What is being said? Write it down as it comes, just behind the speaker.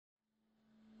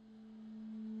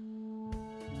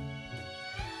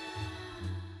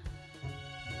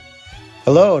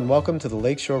Hello and welcome to the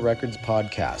Lakeshore Records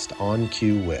podcast, On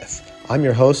Cue With. I'm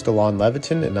your host, Alon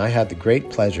Leviton, and I had the great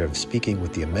pleasure of speaking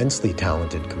with the immensely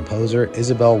talented composer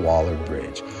Isabel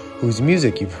Waller-Bridge, whose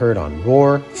music you've heard on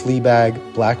Roar,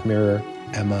 Fleabag, Black Mirror,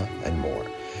 Emma, and more.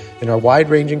 In our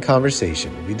wide-ranging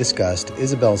conversation, we discussed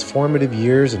Isabel's formative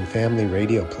years in family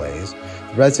radio plays,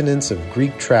 the resonance of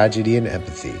Greek tragedy and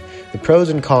empathy, the pros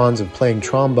and cons of playing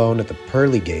trombone at the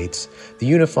pearly gates, the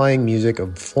unifying music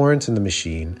of Florence and the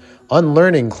Machine,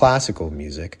 unlearning classical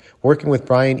music, working with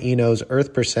Brian Eno's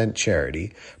Earth Percent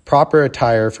charity, proper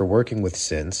attire for working with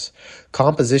synths,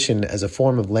 composition as a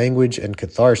form of language and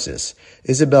catharsis,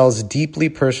 Isabel's deeply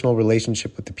personal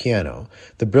relationship with the piano,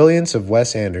 the brilliance of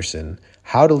Wes Anderson,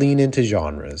 how to lean into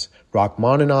genres,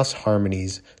 Rachmaninoff's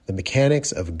harmonies, the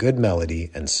mechanics of good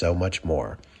melody, and so much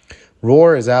more.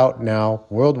 Roar is out now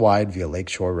worldwide via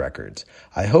Lakeshore Records.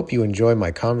 I hope you enjoy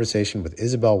my conversation with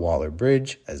Isabel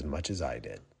Waller-Bridge as much as I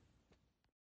did.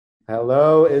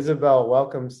 Hello, Isabel.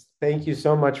 Welcome. Thank you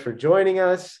so much for joining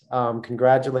us.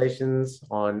 Congratulations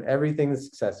on everything, the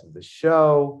success of the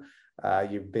show.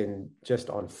 You've been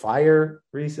just on fire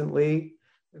recently.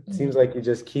 It seems like you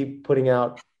just keep putting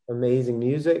out amazing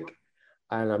music,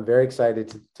 and I'm very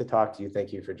excited to talk to you.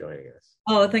 Thank you for joining us.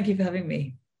 Oh, thank you for having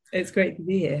me. It's great to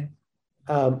be here.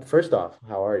 First off,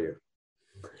 how are you?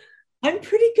 I'm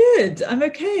pretty good. I'm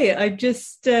okay. I do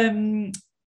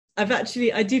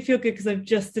feel good because I've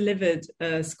just delivered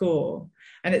a score,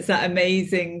 and it's that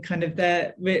amazing kind of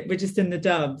we're just in the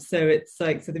dub. So it's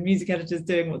like, so the music editor's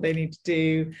doing what they need to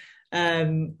do.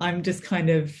 I'm just kind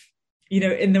of,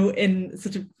 in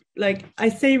sort of, like, I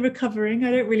say recovering.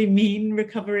 I don't really mean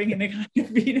recovering in a kind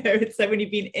of, it's like when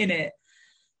you've been in it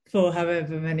for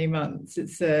however many months,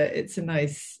 it's a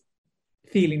nice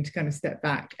feeling to kind of step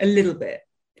back a little bit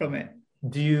from it.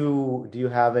 Do you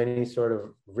have any sort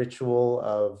of ritual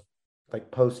of like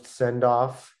post send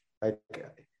off? Like,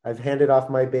 I've handed off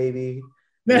my baby,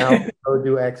 now go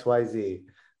do XYZ.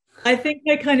 I think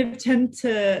I kind of tend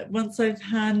to, once I've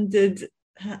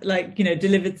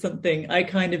delivered something, I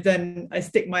kind of then I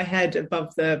stick my head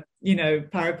above the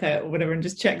parapet or whatever and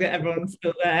just check that everyone's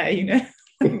still there,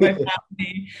 my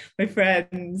family, my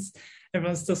friends,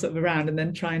 everyone's still sort of around, and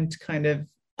then trying to kind of,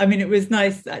 it was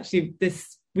nice actually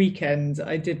this weekend.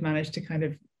 I did manage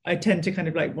to I tend to kind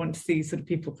of like want to see sort of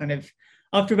people kind of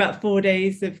after about 4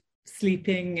 days of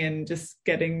sleeping and just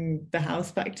getting the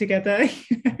house back together,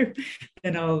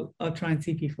 then I'll try and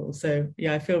see people. So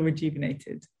yeah, I feel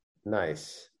rejuvenated.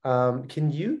 Nice.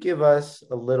 Can you give us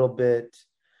a little bit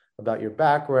about your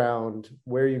background,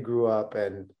 where you grew up,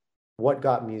 and what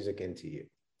got music into you?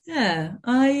 Yeah,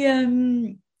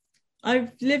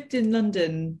 I've lived in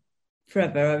London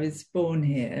forever. I was born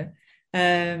here.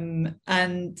 I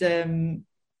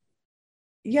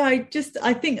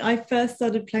think I first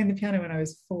started playing the piano when I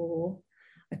was 4.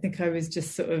 I think I was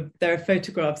just there are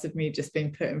photographs of me just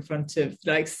being put in front of,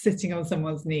 like, sitting on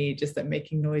someone's knee, just like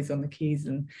making noise on the keys,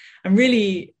 and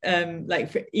really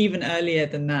for even earlier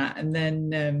than that. And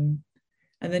then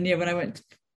when I went to,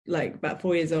 like, about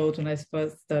 4 years old, when I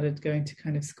first started going to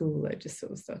kind of school, I just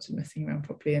sort of started messing around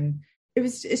properly, and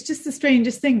it's just the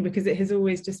strangest thing because it has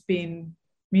always just been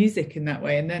music in that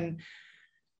way. And then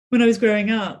when I was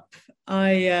growing up,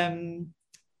 it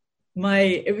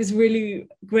was really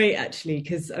great actually,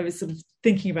 because I was sort of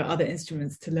thinking about other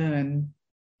instruments to learn,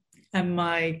 and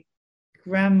my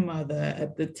grandmother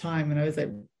at the time, when I was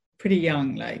like pretty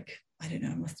young, like, I don't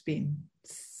know, I must have been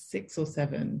 6 or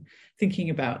 7, thinking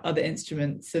about other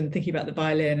instruments and thinking about the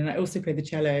violin, and I also played the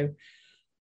cello,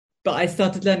 but I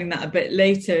started learning that a bit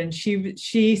later. And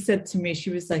she said to me,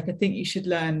 she was like, I think you should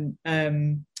learn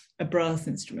a brass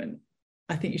instrument.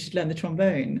 I think you should learn the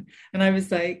trombone. And I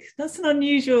was like, that's an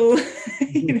unusual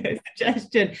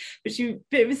suggestion, but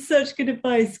it was such good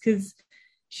advice, because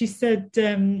she said,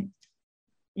 there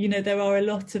are a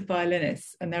lot of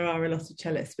violinists and there are a lot of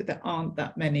cellists, but there aren't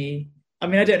that many. I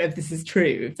don't know if this is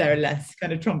true, if there are less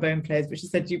kind of trombone players, but she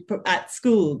said at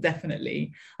school,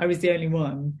 definitely, I was the only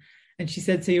one. And she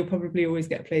said, so you'll probably always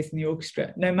get a place in the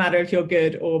orchestra. No matter if you're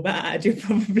good or bad, you'll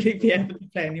probably be able to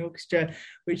play in the orchestra,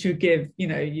 which would give,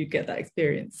 you get that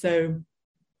experience. So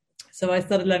I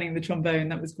started learning the trombone.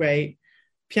 That was great.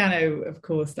 Piano, of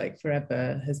course, like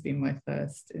forever, has been my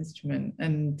first instrument.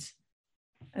 And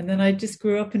then I just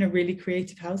grew up in a really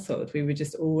creative household. We were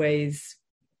just always,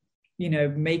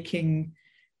 making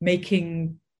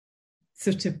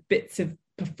sort of bits of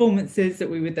performances that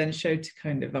we would then show to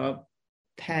kind of our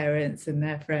parents and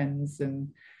their friends, and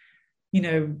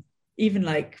even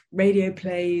like radio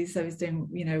plays I was doing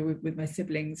with my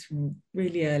siblings from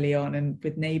really early on, and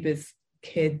with neighbors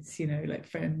kids, you know, like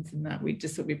friends and that, we'd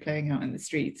just sort of be playing out in the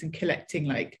streets and collecting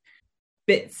like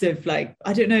bits of like,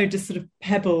 I don't know, just sort of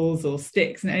pebbles or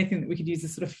sticks and anything that we could use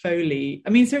as sort of foley. I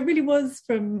mean, so it really was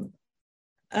from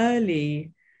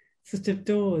early sort of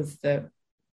doors that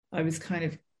I was kind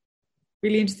of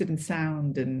really interested in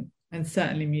sound and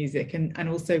certainly music and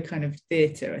also kind of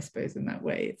theatre, I suppose, in that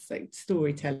way. It's like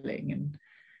storytelling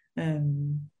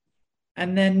and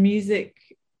then music.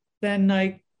 Then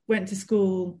I went to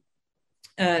school,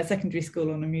 secondary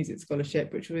school, on a music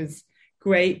scholarship, which was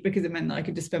great because it meant that I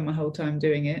could just spend my whole time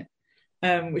doing it,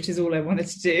 which is all I wanted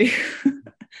to do.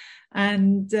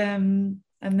 and then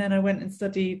I went and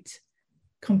studied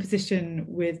composition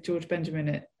with George Benjamin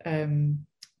at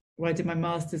where I did my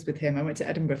master's with him. I went to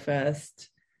Edinburgh first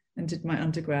and did my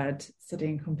undergrad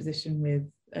studying composition with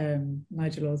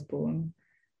Nigel Osborne,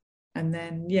 and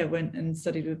then went and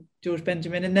studied with George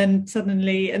Benjamin, and then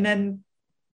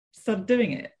started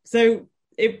doing it. So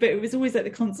but it was always like the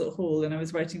concert hall, and I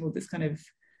was writing all this kind of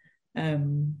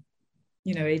atonal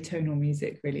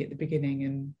music really at the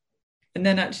beginning, and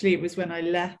then actually it was when I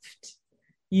left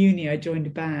uni I joined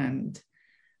a band,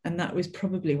 and that was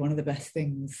probably one of the best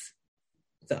things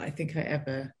that I think I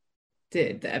ever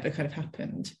did, that ever kind of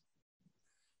happened.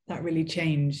 That really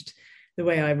changed the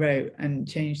way I wrote and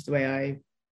changed the way I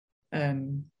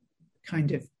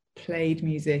kind of played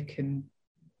music, and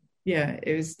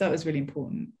that was really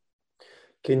important.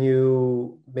 Can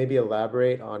you maybe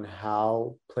elaborate on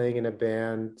how playing in a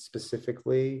band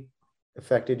specifically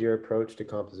affected your approach to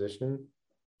composition?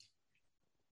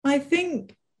 I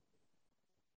think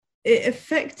it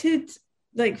affected,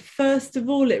 like, first of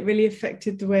all, it really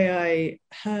affected the way I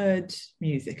heard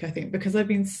music, I think, because I've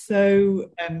been so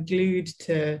glued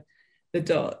to the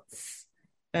dots,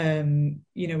 when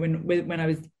I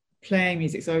was playing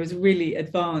music. So I was a really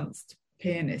advanced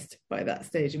pianist by that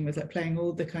stage and was like playing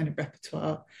all the kind of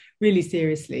repertoire really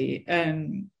seriously,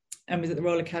 and was at the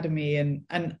Royal Academy, and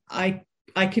I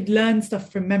could learn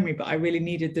stuff from memory, but I really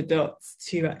needed the dots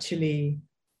to actually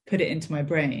put it into my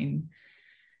brain.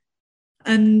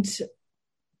 And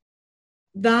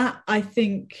that, I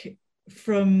think,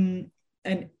 when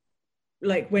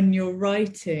you're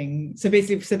writing, so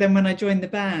then when I joined the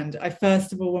band,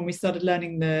 when we started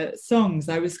learning the songs,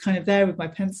 I was kind of there with my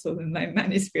pencil and like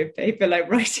manuscript paper,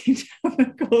 like writing down the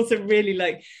chords, and really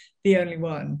like the only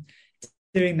one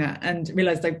doing that, and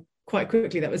realized like quite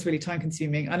quickly that was really time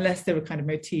consuming, unless there were kind of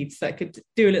motifs that I could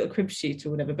do a little crib sheet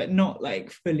or whatever, but not like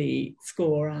fully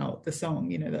score out the song,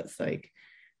 that's like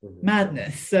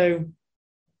madness. So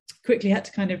quickly had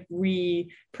to kind of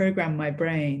reprogram my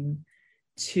brain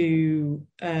to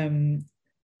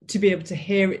be able to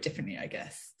hear it differently, I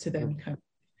guess, to then kind of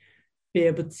be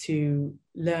able to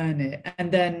learn it.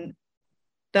 And then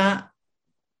that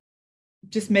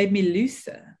just made me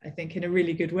looser, I think, in a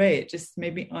really good way. It just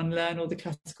made me unlearn all the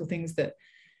classical things that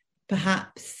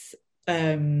perhaps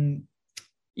I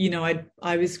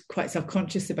was quite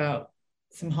self-conscious about.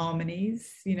 Some harmonies,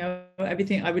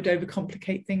 everything. I would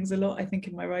overcomplicate things a lot, I think,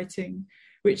 in my writing,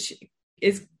 which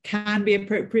can be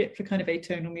appropriate for kind of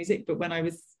atonal music. But when I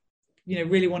was,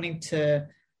 really wanting to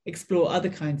explore other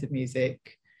kinds of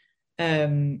music,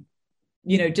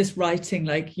 just writing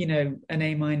like, an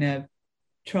A minor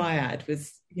triad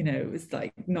was, was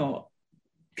like not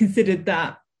considered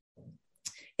that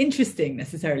interesting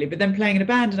necessarily. But then playing in a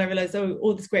band, and I realized,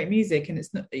 all this great music, and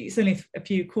it's only a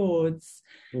few chords,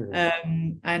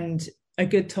 and a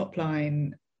good top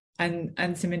line,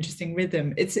 and some interesting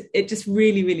rhythm. It just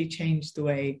really, really changed the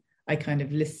way I kind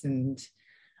of listened,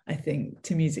 I think,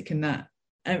 to music. And that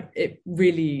I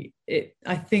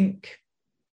think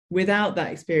without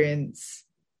that experience,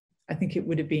 I think it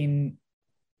would have been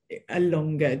a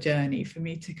longer journey for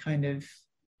me to kind of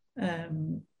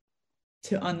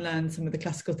to unlearn some of the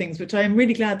classical things, which I am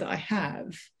really glad that I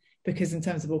have, because in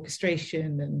terms of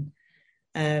orchestration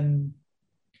and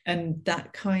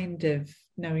that kind of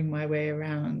knowing my way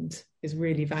around is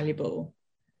really valuable.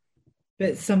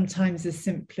 But sometimes a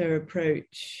simpler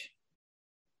approach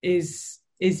is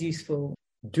useful.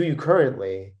 Do you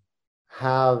currently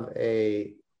have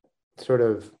a sort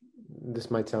of,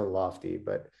 this might sound lofty,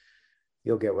 but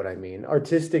you'll get what I mean,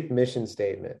 artistic mission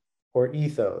statement or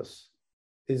ethos?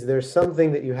 Is there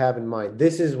something that you have in mind?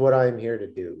 This is what I'm here to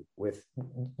do with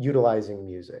utilizing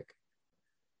music.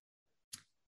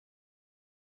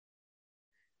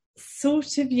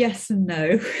 Sort of yes and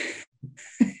no.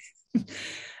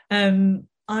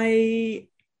 I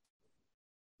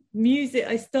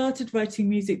started writing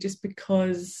music just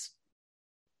because,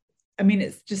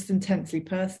 it's just intensely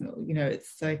personal.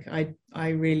 It's like I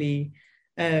really,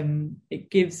 it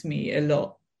gives me a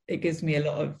lot. it gives me a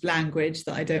lot of language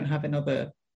that I don't have in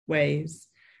other ways.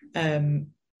 And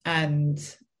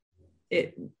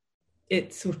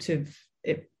it sort of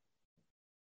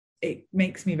it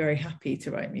makes me very happy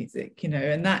to write music,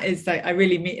 and that is like, I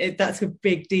really mean it, that's a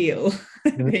big deal. Of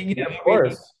I course.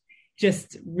 really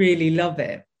just really love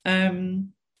it.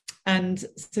 And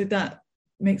so that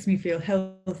makes me feel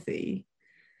healthy.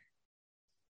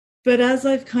 But as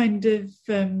I've kind of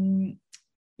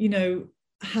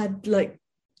had like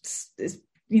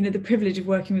the privilege of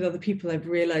working with other people, I've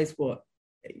realized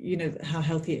how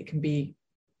healthy it can be,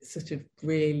 sort of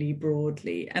really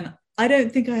broadly. And I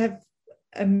don't think I have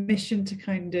a mission to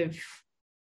kind of,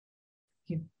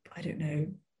 I don't know,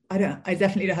 I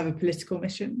definitely don't have a political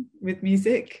mission with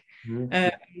music.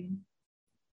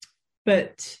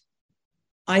 But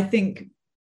I think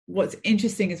what's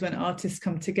interesting is when artists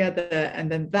come together and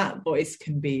then that voice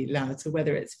can be loud. So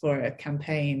whether it's for a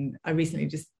campaign, I recently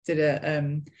just did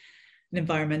I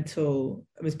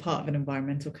was part of an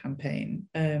environmental campaign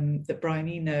that Brian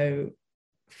Eno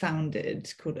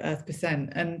founded, called Earth%,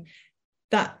 and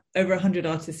that over 100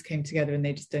 artists came together and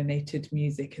they just donated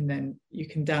music, and then you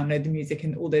can download the music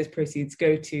and all those proceeds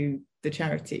go to the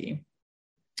charity.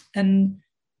 And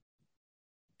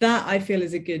that I feel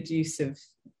is a good use of,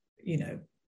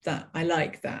 that I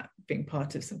like that, being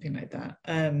part of something like that.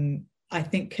 I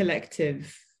think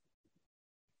collective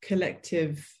kind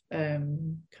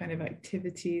of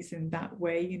activities in that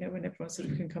way, when everyone sort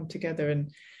of can come together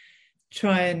and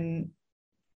try and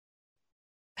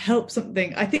help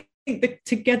something. I think the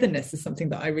togetherness is something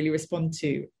that I really respond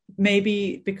to,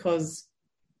 maybe because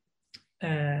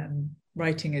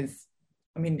writing is,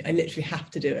 I literally have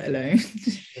to do it alone,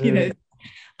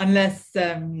 unless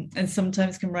and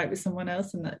sometimes can write with someone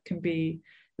else, and that can be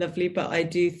lovely. But I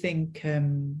do think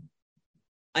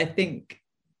I think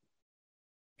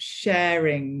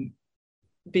sharing,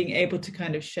 being able to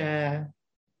kind of share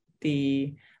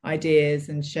the ideas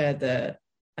and share the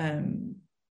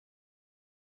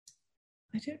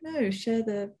share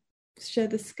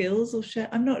the skills, or share,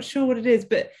 I'm not sure what it is,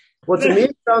 but to me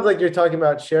it sounds like you're talking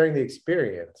about sharing the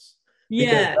experience.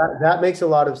 Yeah, that makes a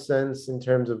lot of sense in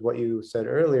terms of what you said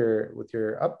earlier with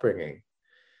your upbringing.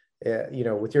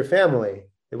 With your family,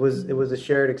 it was a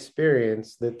shared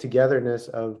experience, the togetherness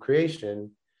of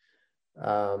creation.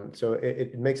 So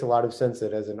it makes a lot of sense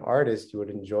that as an artist you would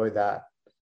enjoy that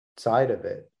side of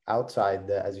it, outside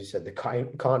the, as you said, the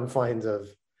confines of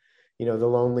the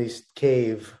lonely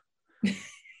cave.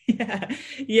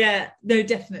 yeah, no,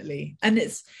 definitely. And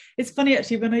it's funny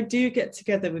actually, when I do get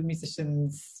together with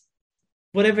musicians,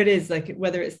 whatever it is, like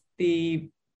whether it's the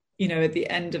at the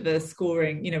end of a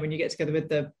scoring, when you get together with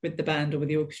the band or with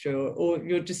the orchestra, or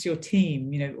you're just your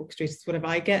team, orchestrators, whatever,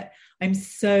 I'm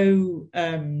so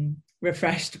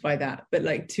refreshed by that, but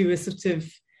like to a sort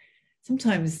of,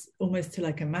 sometimes almost to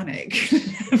like a manic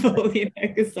level,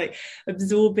 because like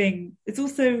absorbing, it's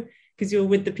also because you're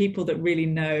with the people that really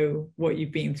know what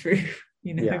you've been through,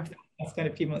 that's kind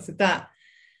of few months of that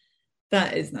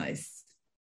is nice.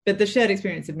 But the shared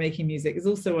experience of making music is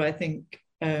also why I think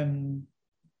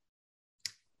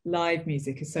live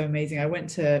music is so amazing. I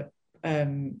went to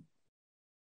a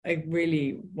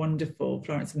really wonderful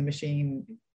Florence and the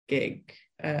Machine gig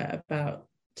about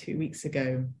 2 weeks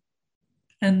ago,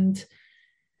 and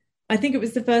I think it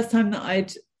was the first time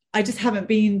that I just haven't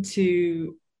been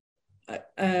to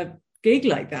a gig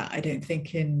like that, I don't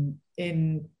think, in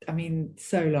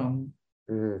so long.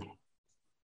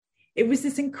 It was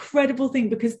this incredible thing,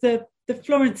 because the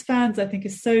Florence fans, I think, are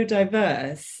so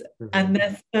diverse, and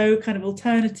they're so kind of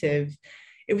alternative.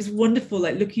 It was wonderful,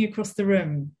 like looking across the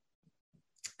room,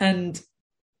 and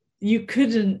you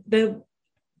couldn't, there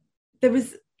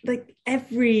was like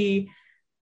every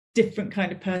different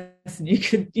kind of person you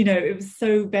could, it was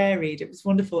so varied. It was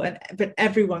wonderful, but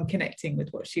everyone connecting with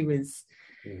what she was,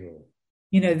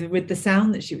 with the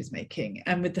sound that she was making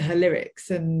and with her lyrics,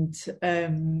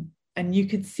 and you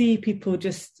could see people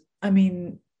just,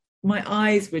 my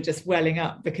eyes were just welling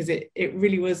up, because it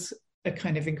really was a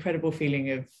kind of incredible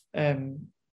feeling of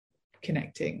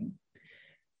connecting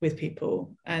with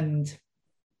people. And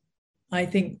I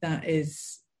think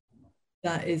that's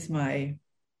my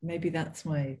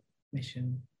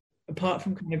mission, apart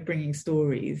from kind of bringing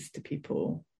stories to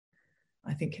people.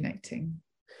 I think connecting.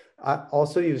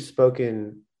 Also, you've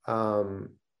spoken,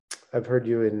 I've heard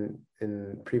you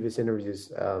in previous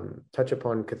interviews touch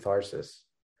upon catharsis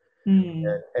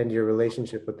and your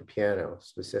relationship with the piano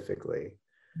specifically.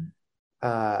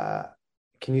 Can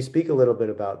you speak a little bit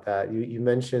about that? You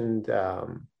mentioned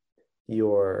one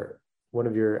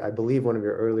of your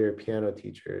earlier piano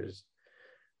teachers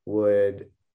would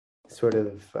sort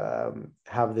of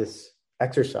have this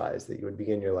exercise that you would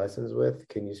begin your lessons with.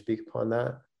 Can you speak upon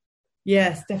that?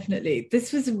 Yes, definitely.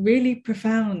 This was really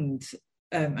profound,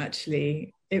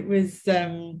 actually. It was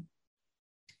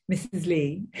Mrs.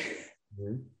 Lee,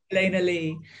 Mm-hmm. Elena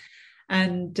Lee.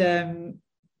 And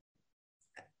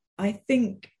I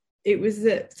think it was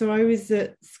so I was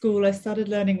at school. I started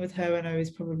learning with her when I was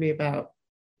probably about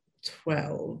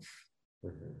 12,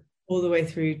 Mm-hmm. all the way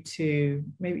through to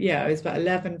maybe, yeah, I was about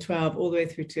 11, 12, all the way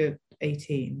through to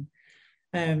 18.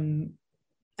 And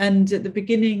at the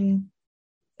beginning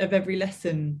of every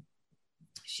lesson,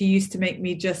 she used to make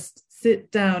me just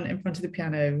sit down in front of the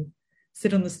piano,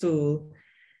 sit on the stool,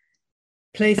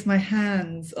 place my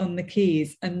hands on the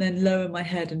keys, and then lower my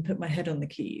head and put my head on the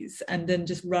keys, and then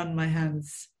just run my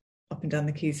hands up and down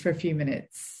the keys for a few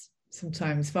minutes,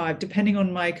 sometimes 5, depending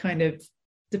on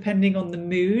the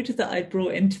mood that I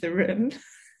brought into the room.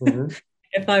 Mm-hmm.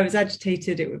 If I was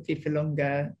agitated, it would be for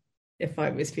longer. If I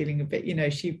was feeling a bit,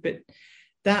 but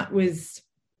that was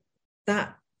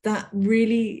that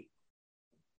really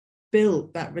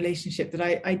built that relationship that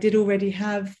I did already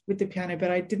have with the piano,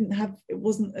 but I didn't have, it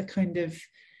wasn't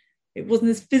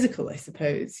as physical, I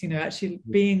suppose, actually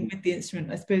being with the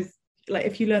instrument. I suppose, like,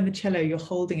 if you learn the cello, you're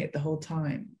holding it the whole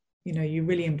time, you're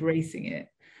really embracing it.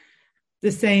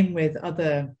 The same with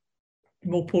other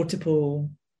more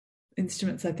portable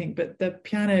instruments, I think, but the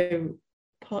piano,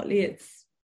 partly it's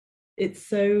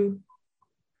so,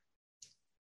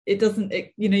 it doesn't,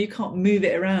 you can't move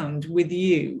it around with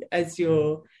you as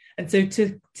you're, and so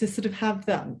to sort of have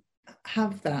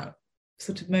that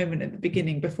sort of moment at the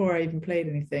beginning before I even played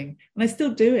anything, and I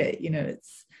still do it,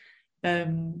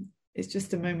 it's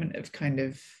just a moment of kind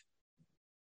of,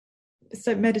 it's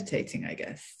like meditating, I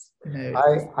guess.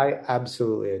 I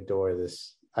absolutely adore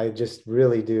this. I just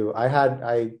really do.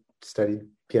 I studied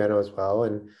piano as well,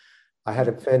 and I had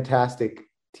a fantastic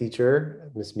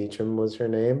teacher. Miss Meacham was her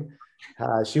name.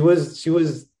 She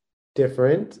was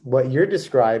different. What you're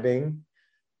describing,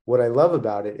 what I love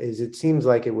about it is it seems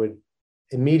like it would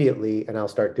immediately, and I'll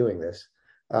start doing this,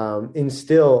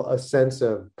 instill a sense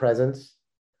of presence,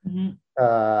 mm-hmm.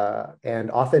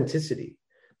 And authenticity.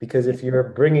 Because if you're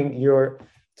bringing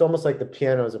it's almost like the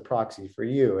piano is a proxy for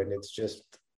you, and it's just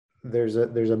there's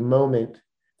a moment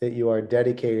that you are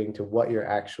dedicating to what you're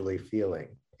actually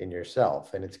feeling in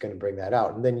yourself, and it's going to bring that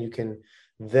out, and then you can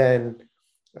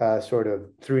sort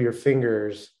of through your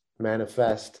fingers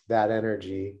manifest that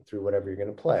energy through whatever you're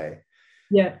going to play.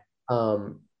 Yeah.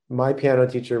 My piano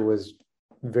teacher was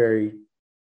very,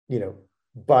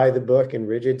 by the book and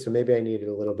rigid, so maybe I needed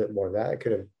a little bit more of that. It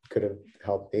could have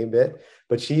helped me a bit,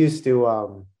 but she used to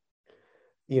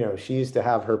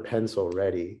have her pencil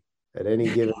ready at any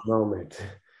given moment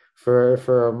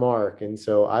for a mark, and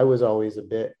so I was always a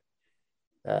bit,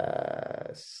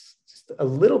 just a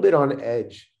little bit on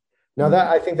edge. Now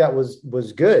that I think that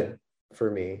was good for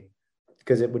me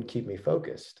because it would keep me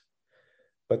focused,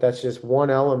 but that's just one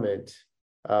element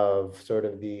of sort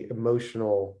of the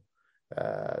emotional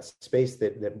space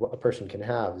that a person can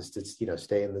have, is to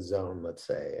stay in the zone, let's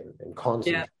say, and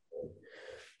concentrate. Yeah.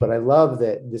 But I love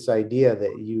that this idea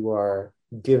that you are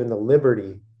given the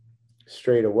liberty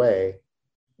straight away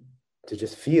to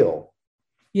just feel.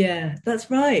 Yeah,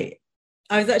 that's right.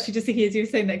 I was actually just thinking as you were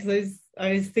saying that, because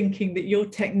I was thinking that your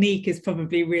technique is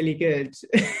probably really good.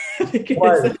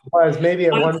 was maybe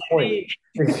at one point.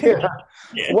 Yeah.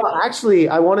 Well, actually,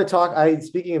 I want to talk.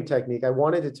 Speaking of technique, I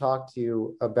wanted to talk to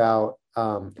you about.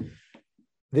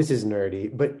 This is nerdy,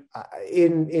 but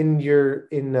in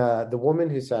The Woman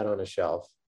Who Sat on a Shelf,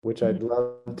 which I'd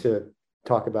love to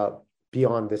talk about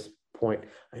beyond this point.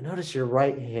 I noticed your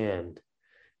right hand,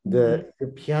 your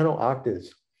piano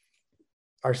octaves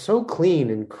are so clean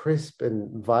and crisp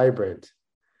and vibrant.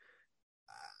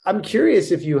 I'm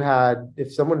curious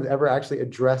if someone ever actually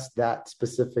addressed that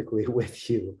specifically with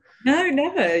you. No,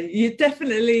 never. You're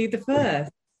definitely the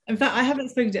first. In fact, I haven't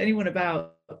spoken to anyone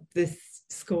about this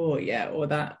score yet, or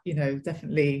that,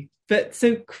 definitely. But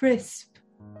so crisp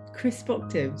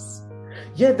octaves.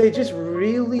 Yeah, they just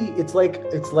really, it's like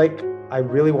I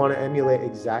really want to emulate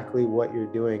exactly what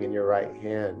you're doing in your right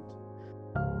hand.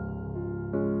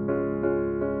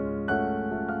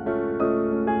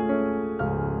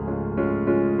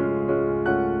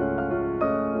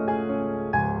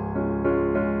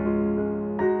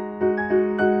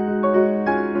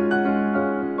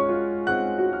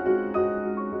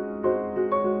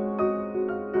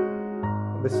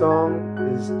 The song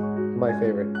is my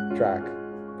favorite track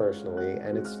personally,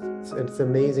 and it's an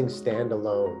amazing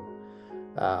standalone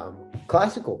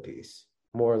classical piece,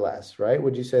 more or less, right?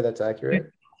 Would you say that's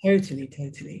accurate?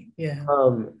 Totally, yeah.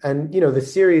 And the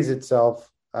series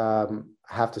itself, I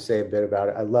have to say a bit about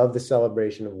it. I love the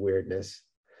celebration of weirdness.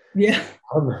 Yeah.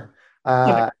 Um,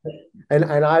 uh,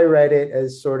 and I read it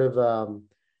as sort of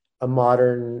a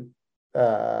modern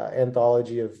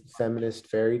anthology of feminist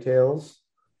fairy tales.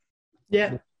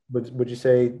 Yeah. Would you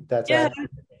say that's Yeah.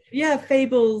 accurate? Yeah.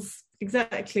 Fables,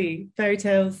 exactly. Fairy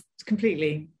tales,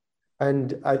 completely.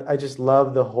 And I just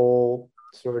love the whole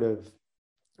sort of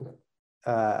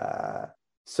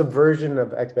subversion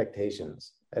of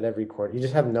expectations at every corner. You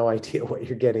just have no idea what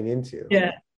you're getting into,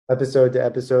 Yeah. episode to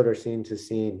episode or scene to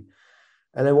scene.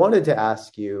 And I wanted to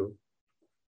ask you,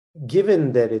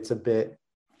 given that it's a bit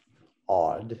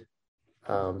odd,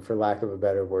 for lack of a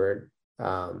better word,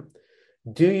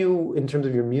 do you, in terms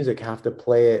of your music, have to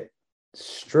play it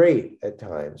straight at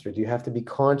times, or do you have to be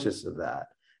conscious of that?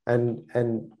 And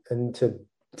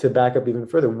to back up even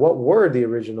further, what were the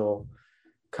original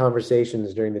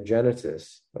conversations during the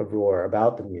genesis of Roar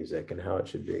about the music and how it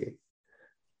should be?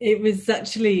 It was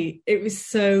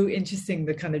so interesting,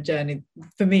 the kind of journey,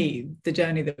 for me, the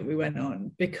journey that we went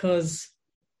on, because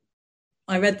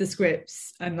I read the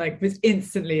scripts and like was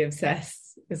instantly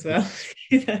obsessed as well.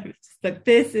 Like,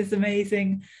 this is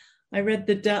amazing. I read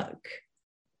the Duck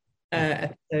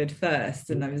episode first,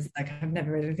 and I was like, I've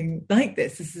never read anything like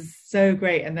this. This is so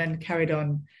great. And then carried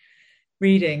on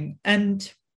reading.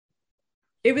 And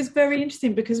it was very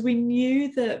interesting because we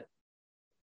knew that,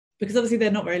 because obviously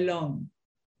they're not very long.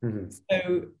 Mm-hmm.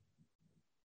 So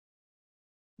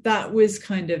that's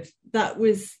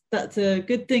a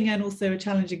good thing and also a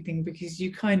challenging thing, because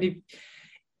you kind of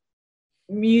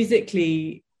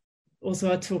musically, also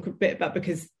I'll talk a bit about,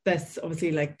 because there's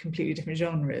obviously like completely different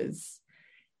genres.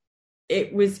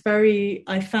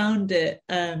 I found it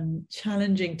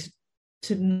challenging to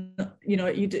you know,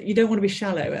 you don't want to be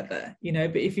shallow ever, you know,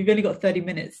 but if you've only got 30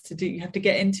 minutes to do, you have to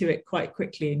get into it quite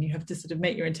quickly, and you have to sort of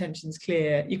make your intentions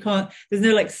clear. You can't, there's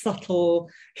no like subtle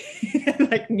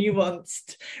like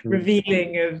nuanced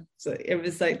revealing of, so it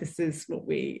was like, this is what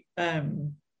we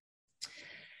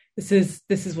this is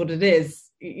what it is,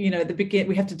 you know. At the beginning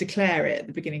we have to declare it at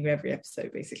the beginning of every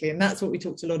episode basically, and that's what we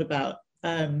talked a lot about,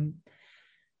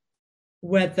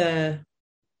 whether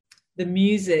the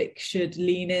music should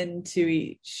lean into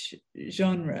each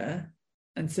genre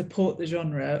and support the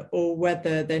genre, or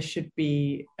whether there should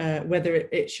be whether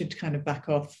it should kind of back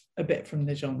off a bit from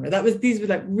the genre. These were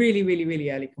like really, really,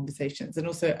 really early conversations, and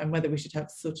also, and whether we should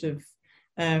have sort of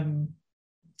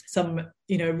some,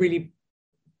 you know, really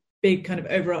big kind of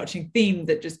overarching theme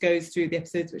that just goes through the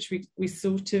episodes, which we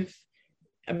sort of,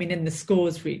 I mean, in the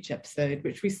scores for each episode,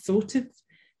 which we sort of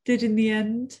did in the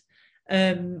end.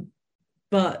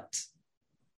 But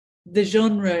the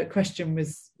genre question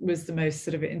was the most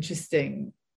sort of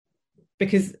interesting,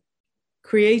 because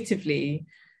creatively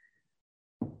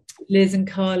Liz and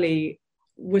Carly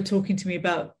were talking to me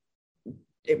about,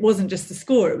 it wasn't just the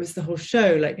score, it was the whole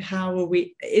show. Like, how are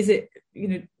we, is it, you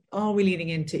know, are we leaning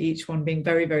into each one being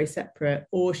very, very separate,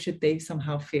 or should they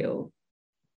somehow feel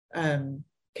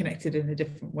connected in a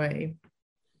different way?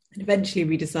 And eventually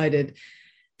we decided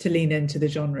to lean into the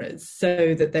genres,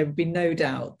 so that there would be no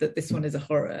doubt that this one is a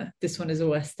horror, this one is a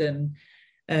Western,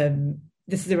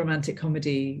 this is a romantic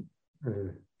comedy,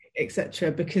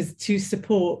 etc. Because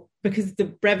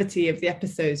the brevity of the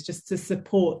episodes, just to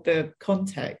support the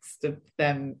context of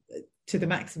them to the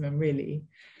maximum, really.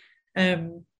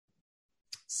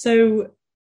 So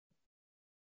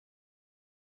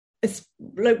it's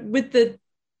like with the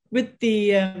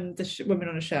Women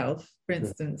on a Shelf, for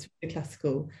instance, the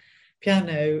classical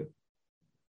piano,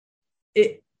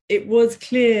 it was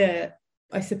clear,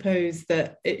 I suppose,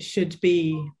 that it should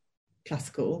be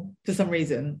classical for some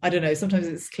reason. I don't know, sometimes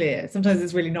it's clear, sometimes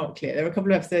it's really not clear. There were a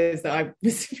couple of episodes that I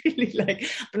was really like,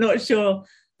 I'm not sure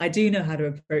I do know how to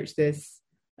approach this.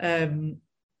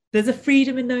 There's a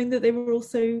freedom in knowing that they were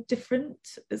also different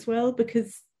as well,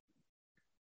 because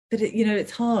you know,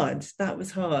 it's hard. That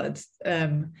was hard,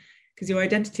 because your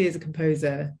identity as a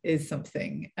composer is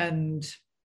something, and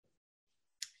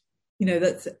you know,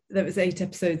 that was 8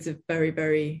 episodes of very,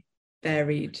 very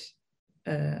varied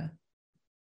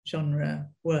genre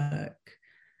work,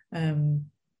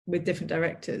 with different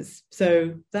directors.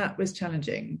 So that was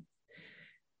challenging,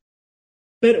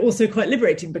 but also quite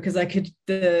liberating, because I could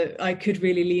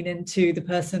really lean into the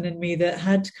person in me that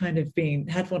had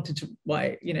wanted to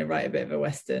write a bit of a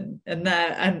Western, and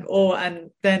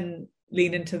then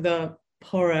lean into the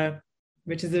horror,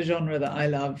 which is a genre that I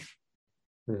love.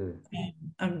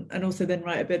 And also then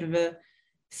write a bit of a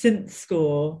synth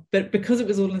score, but because it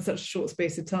was all in such a short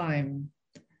space of time,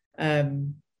 I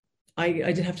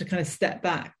did have to kind of step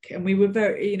back, and we were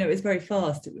very, you know, it was very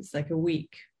fast. It was like a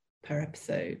week per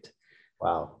episode.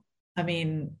 Wow. I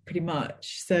mean, pretty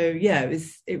much. So yeah,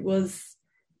 it was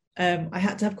I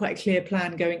had to have quite a clear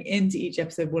plan going into each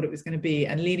episode what it was going to be,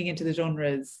 and leaning into the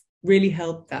genres really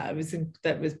helped that.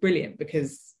 That was brilliant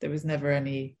because there was never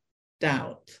any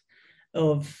doubt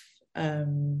of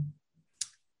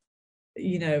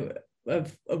you know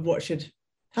of what should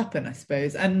happen, I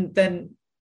suppose. And then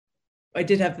I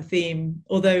did have the theme,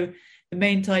 although the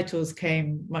main titles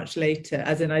came much later,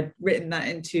 as in I'd written that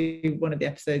into one of the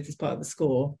episodes as part of the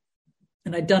score,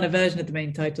 and I'd done a version of the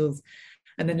main titles,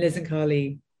 and then Liz and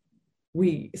Carly,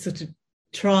 we sort of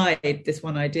tried this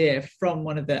one idea from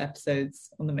one of the episodes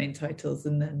on the main titles,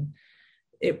 and then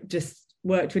it just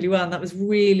worked really well, and that was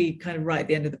really kind of right at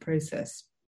the end of the process.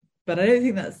 But I don't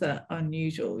think that's that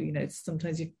unusual.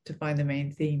 Sometimes you to find the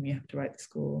main theme, you have to write the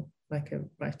score, like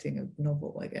writing a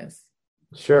novel, I guess.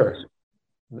 Sure.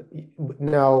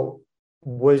 Now,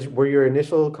 were your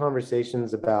initial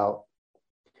conversations about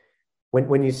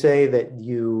when you say that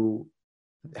you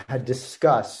had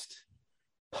discussed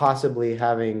possibly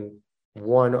having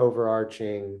one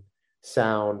overarching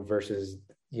sound versus,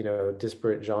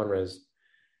 disparate genres,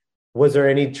 was there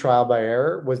any trial by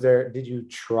error? Did you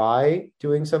try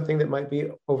doing something that might be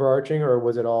overarching, or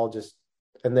was it all just,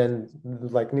 and then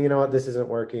like, you know what, this isn't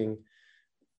working?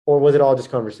 Or was it all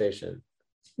just conversation?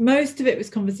 Most of it was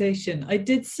conversation. I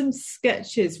did some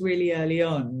sketches really early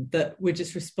on that were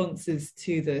just responses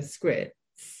to the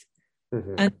scripts.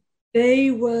 Mm-hmm. And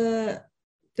it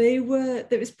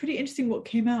was pretty interesting what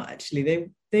came out,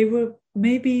 actually. They were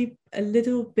maybe a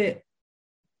little bit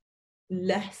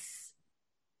less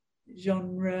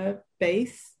genre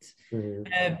based.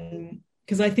 Mm-hmm.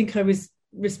 Because I think I was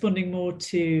responding more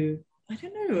to, I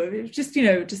don't know, it was just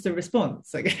a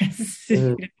response, I guess.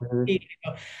 Mm-hmm.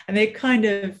 And they're kind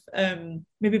of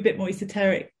maybe a bit more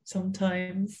esoteric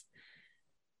sometimes.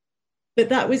 But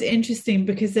that was interesting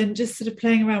because then just sort of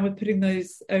playing around with putting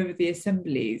those over the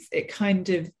assemblies,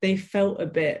 they felt a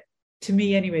bit, to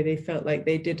me anyway, they felt like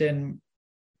they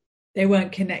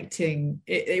weren't connecting.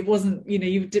 It wasn't,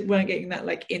 you weren't getting that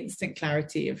like instant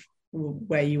clarity of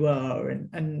where you are,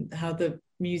 and how the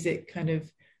music kind of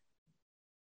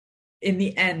in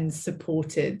the end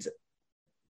supported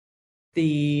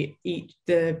I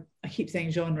keep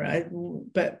saying genre,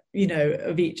 but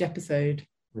of each episode.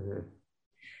 Mm-hmm.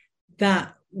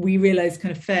 That we realized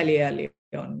kind of fairly early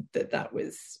on that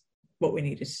was what we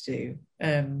needed to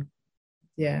do.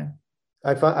 Yeah.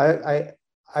 I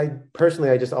personally,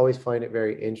 I just always find it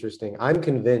very interesting. I'm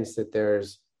convinced that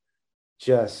there's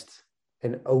just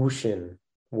an ocean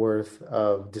worth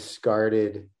of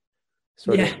discarded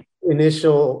sort of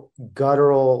initial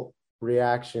guttural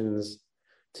reactions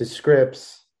to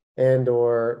scripts and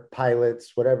or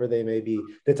pilots, whatever they may be,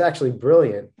 that's actually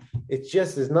brilliant. It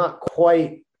just is not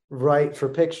quite right for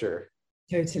picture.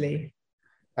 Totally.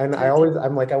 And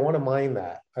I'm like, I want to mine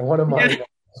that. I want to mine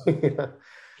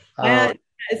that.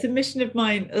 It's a mission of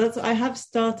mine. I have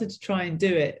started to try and do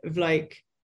it, of like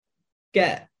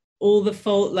get all the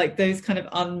like those kind of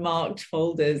unmarked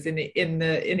folders in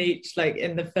each, like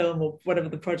in the film or whatever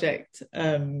the project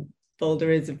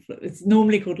folder is. It's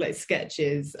normally called like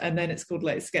sketches, and then it's called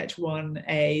like sketch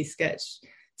 1A, sketch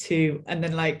 2, and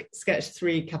then like sketch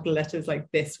 3 capital letters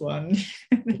like this one.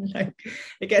 And then, like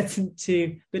it gets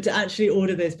into, but to actually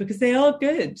order those because they are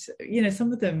good.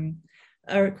 Some of them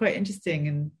are quite interesting,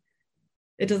 and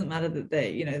it doesn't matter that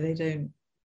they don't,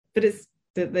 but it's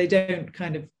that they don't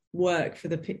kind of work for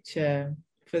the picture,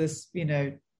 for this,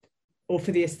 or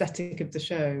for the aesthetic of the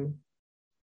show.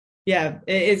 Yeah,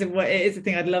 it is a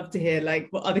thing. I'd love to hear like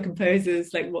what other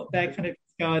composers, like what their kind of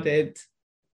discarded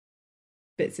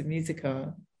bits of music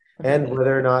are, and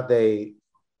whether or not they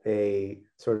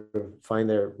sort of find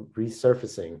their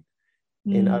resurfacing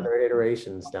in other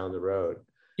iterations down the road.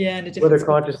 Yeah, whether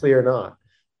consciously or not.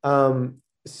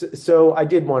 So I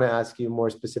did want to ask you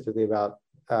more specifically about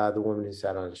The Woman Who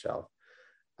Sat on a Shelf,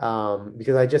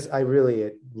 because I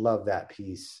really love that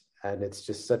piece, and it's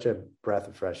just such a breath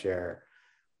of fresh air.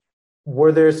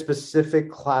 Were there specific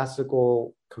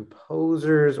classical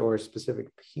composers or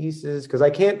specific pieces? Because I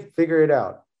can't figure it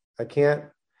out. I'm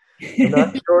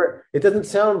not sure. It doesn't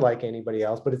sound like anybody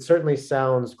else, but it certainly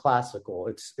sounds classical.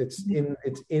 It's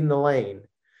in the lane.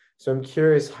 So I'm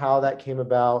curious how that came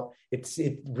about.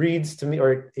 It reads to me,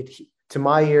 or to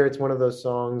my ear, it's one of those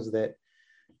songs that,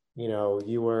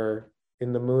 you were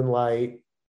in the moonlight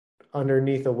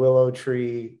underneath a willow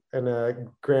tree and a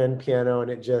grand piano,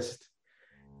 and it just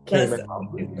came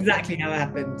out. Exactly how it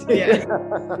happened. Yeah.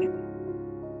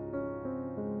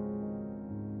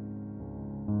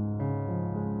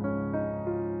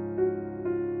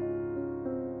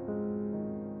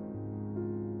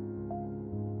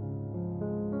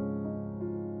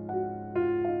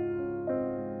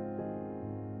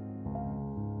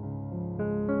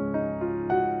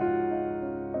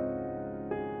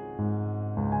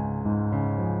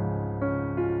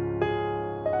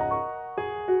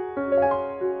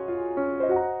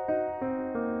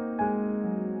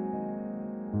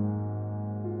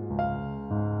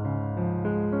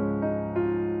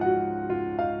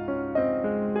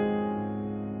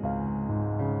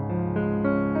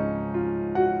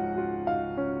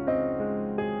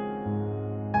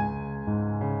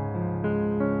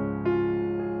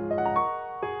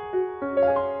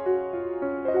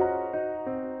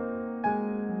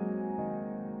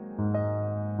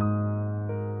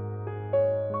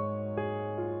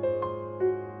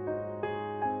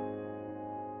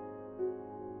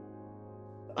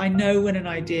 I know when an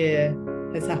idea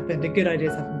has happened, a good idea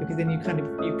has happened, because then you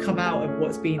come out of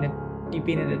you've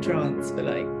been in a trance for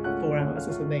like 4 hours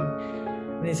or something,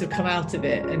 and you sort of come out of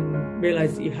it and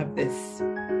realize that you have this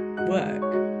work.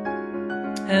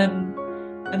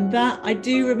 And that I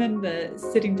do remember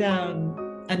sitting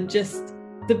down, and just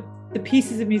the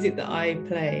pieces of music that I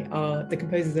play are the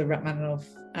composers are Rachmaninoff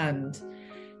and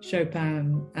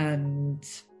Chopin and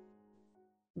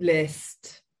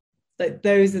Liszt. Like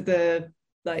those are the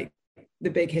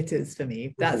big hitters for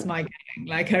me. That's my gang.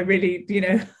 Like I really,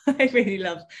 I really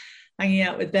love hanging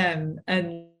out with them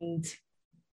and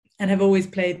have always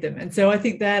played them. And so I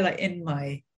think they're like in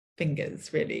my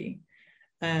fingers really.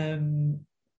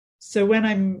 So when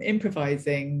I'm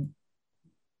improvising,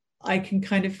 I can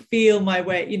kind of feel my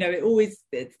way,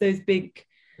 it's those big,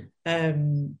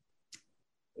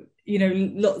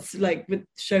 lots, like with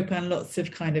Chopin, lots of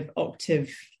kind of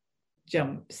octave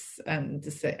jumps, and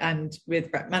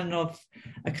with Rachmaninoff,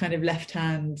 a kind of left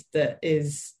hand that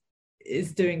is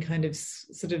doing kind of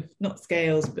sort of not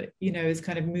scales, but, is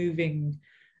kind of moving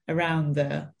around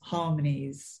the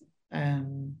harmonies.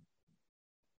 And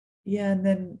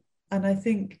I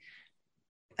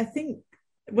think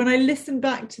when I listen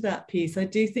back to that piece, I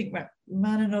do think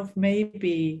Rachmaninoff,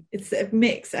 maybe it's a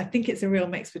mix. I think it's a real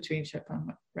mix between Chopin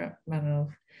and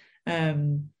Rachmaninoff.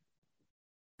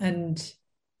 And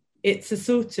it's a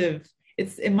sort of,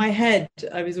 it's in my head,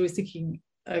 I was always thinking,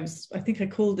 I think I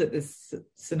called it this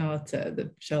sonata, the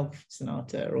shelf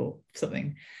sonata or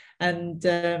something. And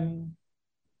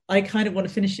I kind of want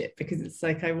to finish it, because it's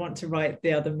like, I want to write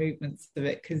the other movements of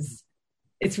it, because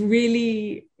it's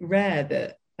really rare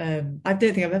that I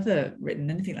don't think I've ever written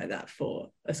anything like that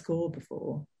for a score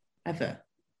before, ever.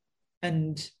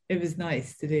 And it was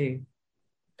nice to do.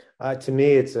 To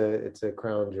me, it's a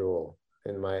crown jewel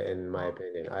in my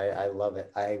opinion. I love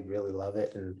it. I really love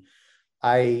it. And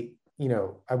I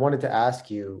wanted to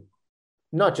ask you,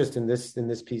 not just in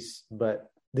this piece,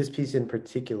 but this piece in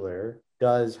particular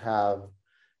does have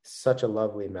such a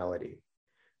lovely melody.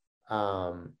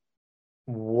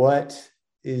 What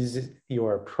is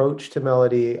your approach to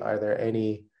melody? Are there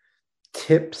any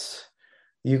tips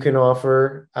you can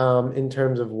offer in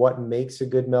terms of what makes a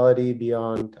good melody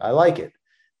beyond I like it?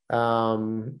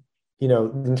 In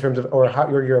terms of, or how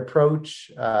your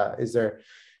approach, or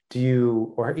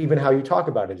even how you talk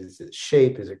about it? Is it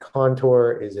shape? Is it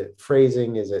contour? Is it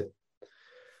phrasing?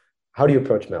 How do you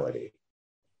approach melody?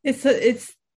 It's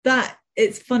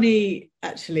funny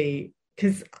actually,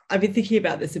 because I've been thinking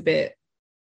about this a bit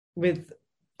with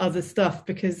other stuff,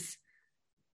 because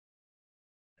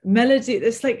melody,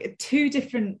 there's like two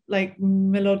different like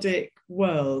melodic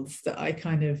worlds that I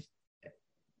kind of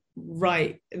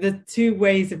write, the two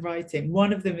ways of writing.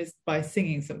 One of them is by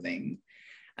singing something,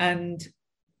 and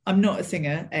I'm not a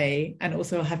singer, and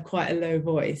also I have quite a low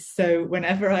voice, so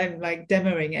whenever I'm like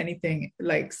demoing anything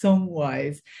like song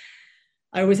wise,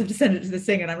 I always have to send it to the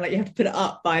singer, and I'm like, you have to put it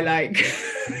up by like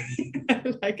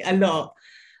like a lot.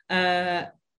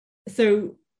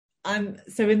 So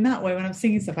in that way, when I'm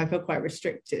singing stuff, I feel quite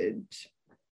restricted,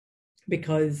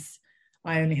 because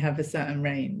I only have a certain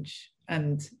range,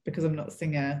 and because I'm not a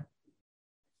singer,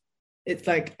 it's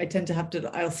like I tend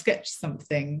to I'll sketch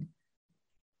something,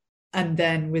 and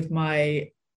then with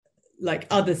my like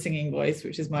other singing voice,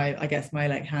 which is my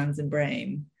like hands and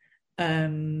brain,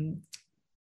 I'll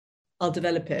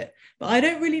develop it. But I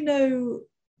don't really know.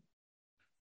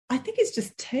 I think it's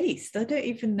just taste. I don't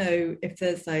even know if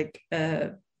there's like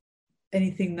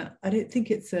anything that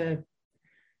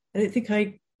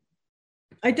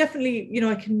I definitely,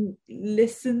 I can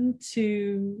listen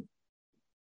to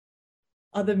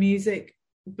other music,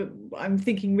 but I'm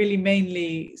thinking really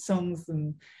mainly songs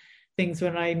and things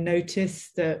when I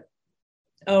notice that,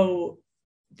 oh,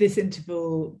 this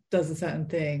interval does a certain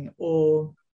thing,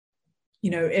 or,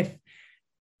 if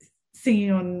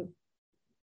singing on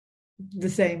the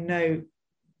same note,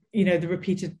 the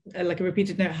repeated a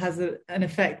repeated note has an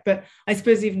effect. But I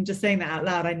suppose even just saying that out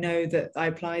loud, I know that I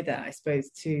apply that, I suppose,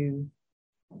 to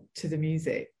the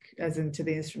music, as in to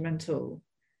the instrumental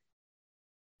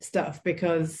stuff,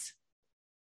 because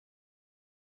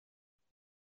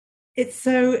it's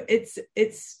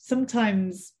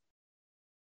sometimes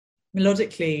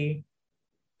melodically,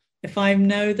 if I'm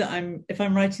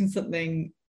writing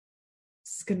something,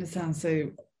 it's going to sound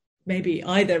so maybe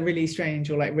either really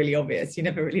strange or like really obvious. You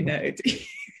never really know.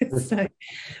 So,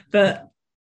 but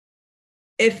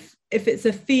if it's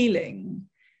a feeling,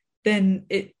 then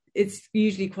it's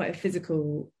usually quite a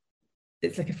physical.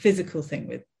 It's like a physical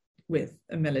thing with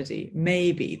a melody.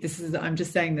 Maybe I'm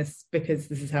just saying this because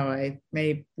this is how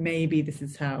maybe this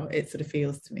is how it sort of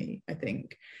feels to me, I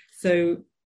think. So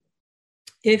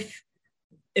if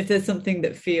there's something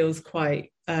that feels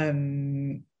quite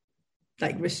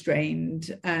like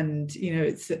restrained, and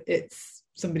it's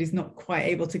somebody's not quite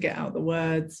able to get out the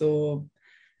words, or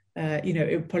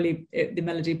the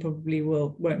melody probably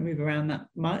won't move around that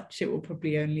much. It will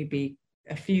probably only be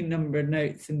a few number of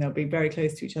notes, and they'll be very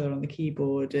close to each other on the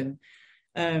keyboard, and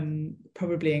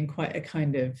probably in quite a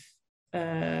kind of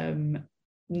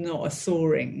not a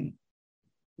soaring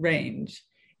range,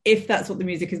 if that's what the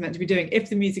music is meant to be doing. If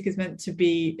the music is meant to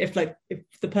be, if the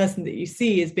person that you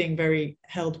see is being very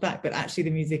held back, but actually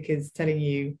the music is telling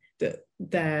you that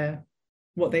they're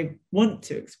what they want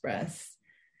to express,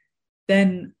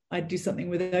 then I'd do something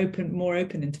with more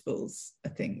open intervals, I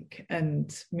think,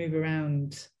 and move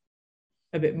around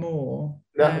a bit more.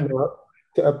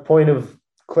 A point of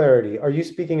clarity. Are you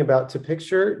speaking about to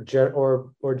picture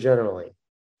or generally?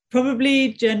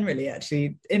 Probably generally,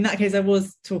 actually. In that case, I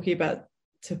was talking about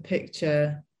to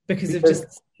picture because of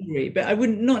just story, but I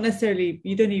wouldn't, not necessarily,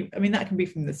 you don't even, I mean, that can be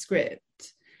from the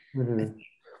script. Mm-hmm.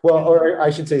 Well, or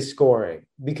I should say scoring,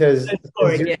 because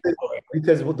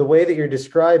the way that you're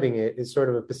describing it is sort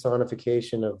of a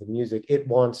personification of the music it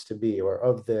wants to be, or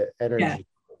of the energy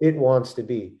it wants to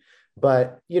be.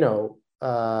 But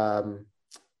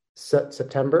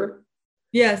September,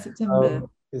 September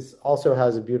also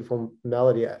has a beautiful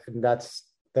melody, and that's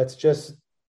just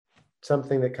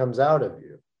something that comes out of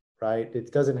you, right?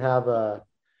 It doesn't have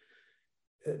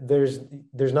there's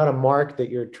not a mark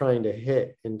that you're trying to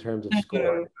hit in terms of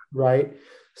score, right?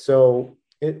 So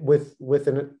I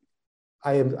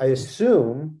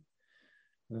assume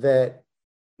that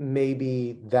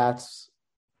maybe that's,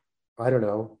 I don't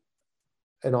know,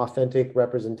 an authentic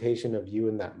representation of you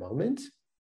in that moment.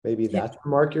 Maybe that's the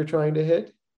mark you're trying to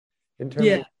hit in terms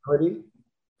of melody.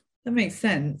 That makes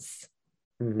sense.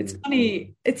 Mm-hmm.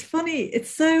 It's funny.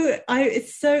 It's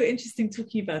so interesting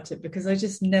talking about it, because I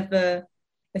just never,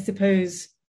 I suppose,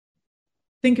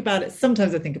 think about it.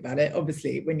 Sometimes I think about it,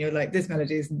 obviously, when you're like, this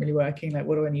melody isn't really working. Like,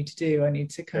 what do I need to do? I need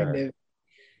to kind of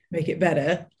make it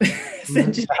better.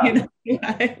 Essentially,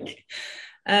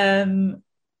 and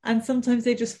sometimes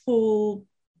they just fall.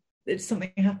 If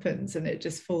something happens and it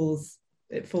just falls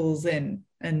in,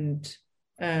 and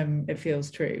it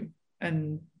feels true.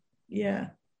 And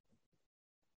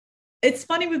it's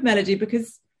funny with melody,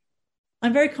 because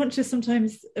I'm very conscious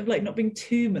sometimes of like not being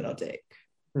too melodic.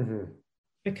 Mm-hmm.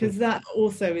 Because that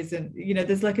also isn't,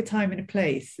 there's like a time and a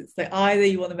place. It's like either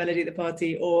you want the melody at the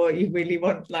party, or you really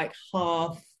want like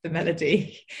half the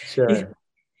melody. Sure.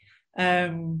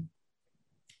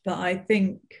 But I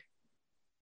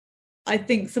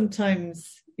think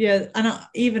sometimes, and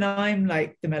even I'm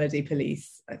like the melody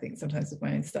police, I think sometimes with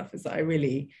my own stuff, is that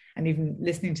and even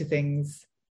listening to things,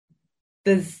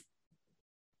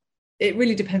 it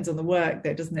really depends on the work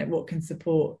there, doesn't it? What can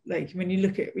support, like when you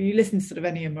listen to sort of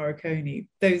Ennio Morricone,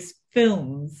 those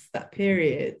films, that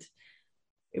period,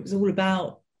 it was all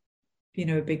about,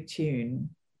 a big tune.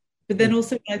 But then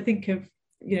also when I think of,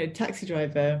 Taxi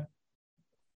Driver,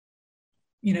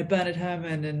 Bernard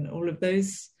Herrmann and all of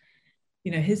those,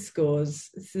 his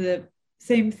scores, it's the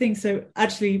same thing. So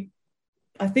actually,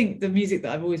 I think the music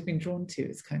that I've always been drawn to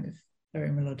is kind of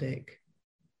very melodic.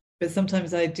 But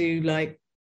sometimes I do like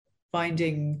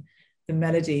finding the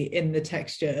melody in the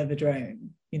texture of a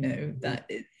drone, that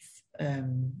it's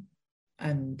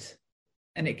and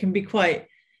it can be quite,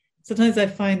 sometimes I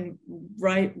find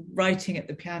writing at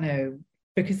the piano,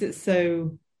 because it's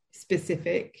so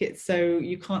specific, it's so,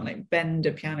 you can't like bend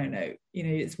a piano note,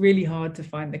 it's really hard to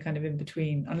find the kind of in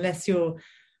between, unless you're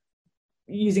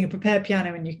using a prepared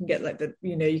piano and you can get like the,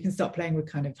 you can start playing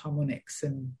with kind of harmonics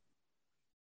and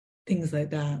things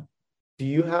like that. Do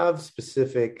you have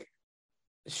specific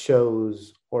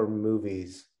shows or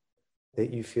movies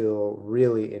that you feel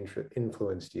really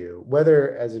influenced you,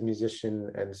 whether as a musician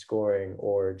and scoring,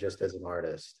 or just as an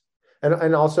artist,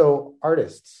 and also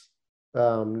artists,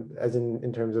 as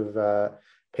in terms of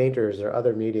painters or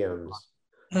other mediums?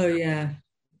 Oh yeah.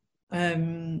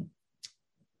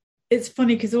 It's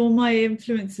funny because all my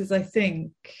influences, I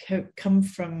think, have come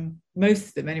from, most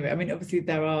of them anyway. I mean, obviously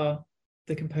there are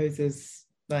the composers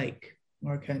like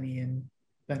Morricone and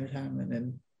Bernard Herrmann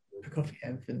and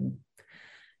Prokofiev and,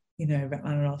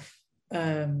 Rachmaninoff.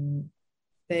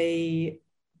 They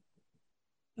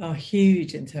are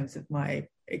huge in terms of my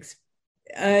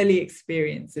early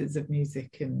experiences of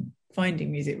music and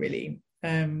finding music, really.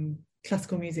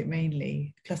 Classical music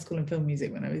mainly, classical and film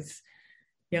music when I was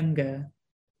younger.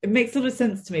 It makes a lot of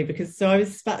sense to me, because I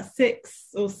was about 6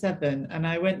 or 7 and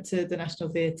I went to the National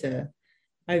Theatre.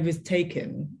 I was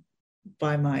taken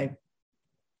by my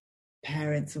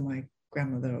parents or my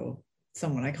grandmother or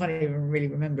someone, I can't even really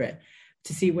remember it,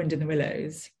 to see Wind in the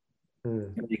Willows.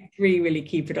 Three really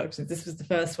key productions. This was the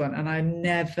first one, and I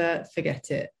never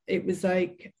forget it. It was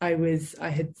like I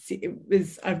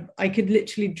could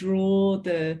literally draw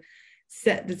the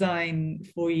set design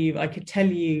for you. I could tell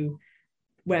you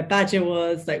where Badger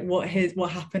was, like what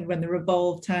happened when the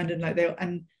revolve turned, and like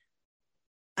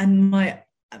and my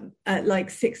at like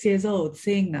 6 years old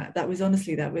seeing that was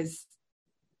honestly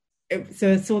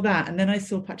so I saw that, and then I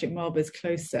saw Patrick Marber's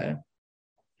Closer,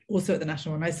 also at the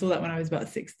National One. I saw that when I was about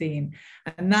 16,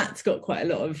 and that's got quite a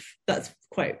lot of, that's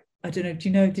quite, I don't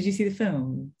know, did you see the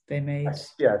film they made?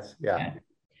 Yes, yeah.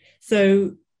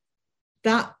 So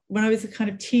that, when I was a kind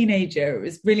of teenager, it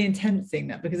was really intense seeing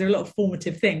that, because there are a lot of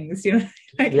formative things, you know.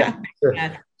 Like,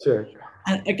 sure.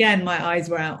 And again, my eyes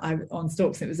were out on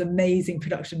stalks. It was amazing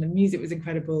production. The music was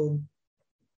incredible.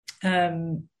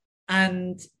 And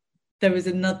there was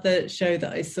another show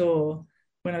that I saw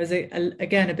when I was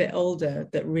again a bit older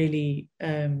that really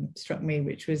struck me,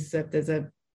 which was there's a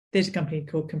theatre company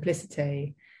called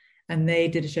Complicité, and they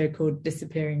did a show called A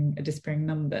Disappearing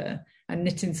Number, and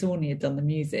Nitin Sawhney had done the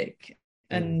music,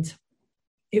 and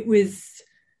it was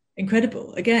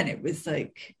incredible. Again, it was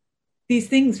like these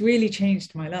things really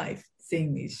changed my life,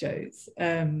 seeing these shows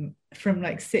from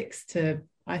like 6 to,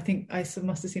 I think I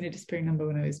must have seen A Disappearing Number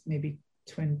when I was maybe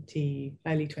 20,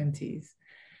 early 20s.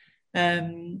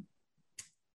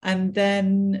 And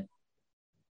then,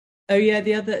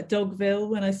 the other Dogville,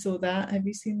 when I saw that, have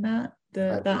you seen that?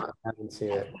 I haven't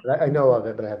seen it. I know of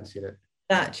it, but I haven't seen it.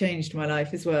 That changed my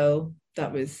life as well.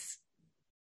 That was,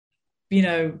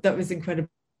 that was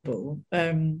incredible.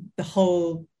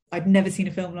 I'd never seen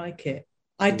a film like it.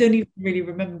 I don't even really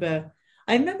remember.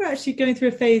 I remember actually going through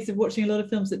a phase of watching a lot of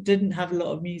films that didn't have a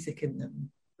lot of music in them,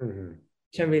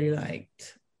 which I really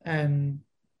liked. And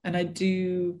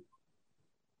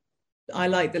I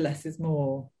like the less is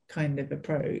more kind of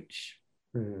approach.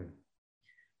 And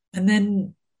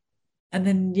then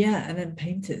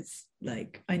painters.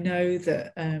 Like, I know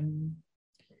that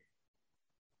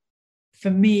for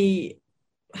me,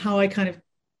 how I kind of,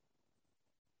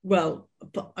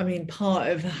 part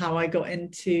of how I got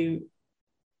into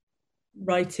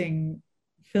writing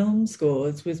film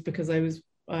scores was because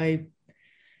I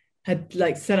had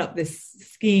like set up this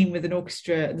scheme with an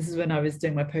orchestra. This is when I was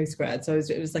doing my postgrad, so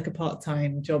it was like a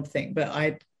part-time job thing, but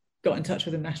I got in touch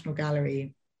with the National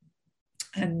Gallery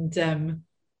and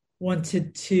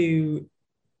wanted to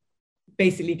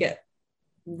basically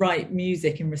write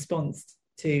music in response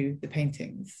to the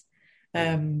paintings.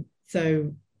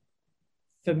 So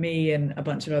for me and a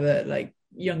bunch of other like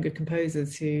younger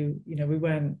composers who,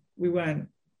 we weren't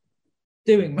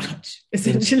doing much,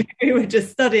 essentially. We were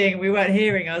just studying, we weren't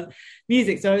hearing our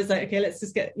music. So I was like, okay, let's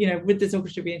just get, would this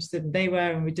orchestra be interested? And they were,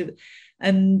 and we did.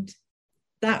 And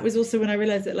that was also when I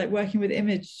realized that, like, working with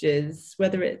images,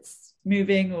 whether it's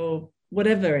moving or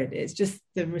whatever it is, just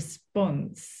the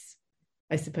response,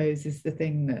 I suppose, is the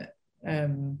thing that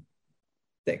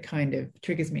that kind of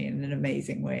triggers me in an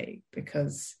amazing way,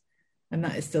 and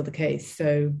that is still the case.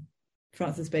 So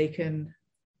Francis Bacon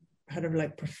had a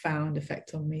like profound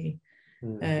effect on me,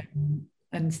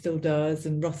 and still does,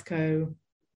 and Rothko.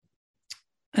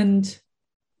 And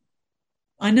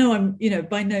I know I'm,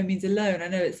 by no means alone. I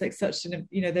know it's like such an,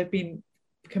 there've been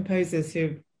composers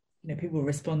who, people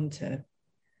respond to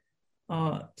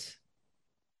art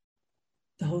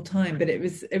the whole time, but it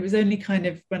was only kind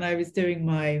of when I was doing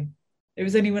it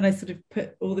was only when I sort of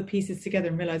put all the pieces together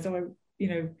and realized,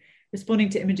 responding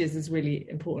to images is really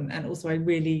important. And also I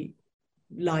really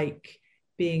like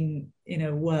being in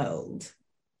a world.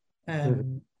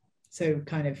 So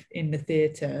kind of in the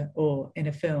theatre or in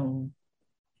a film,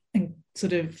 and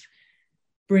sort of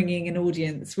bringing an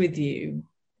audience with you.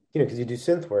 Because you do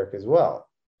synth work as well.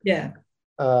 Yeah.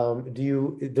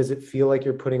 Does it feel like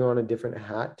you're putting on a different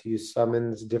hat? Do you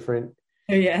summon different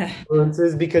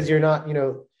influences? Because you're not,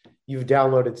 you've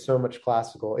downloaded so much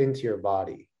classical into your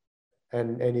body,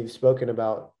 and you've spoken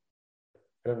about,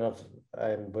 I don't know if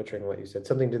I'm butchering what you said,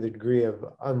 something to the degree of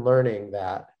unlearning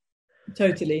that.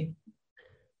 Totally.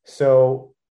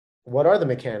 So what are the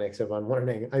mechanics of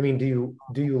unlearning? I mean, do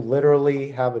you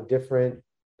literally have a different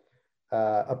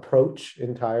approach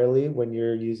entirely when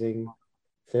you're using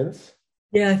synths?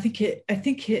 Yeah, I think it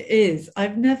is.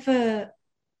 I've never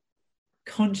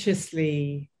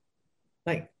consciously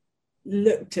like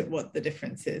looked at what the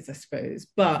difference is, I suppose,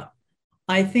 but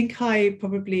I think I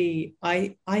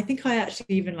think I actually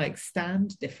even like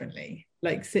stand differently,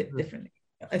 like sit differently.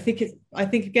 I think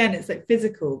again it's like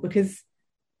physical, because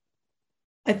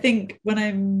I think when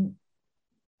I'm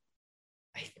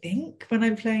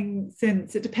playing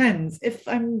synths, it depends. If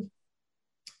I'm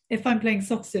if I'm playing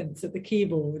soft synths at the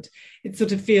keyboard, it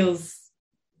sort of feels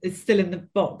it's still in the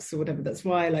box or whatever. That's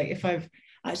why, like, if I've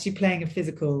actually playing a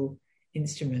physical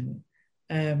instrument,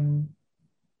 the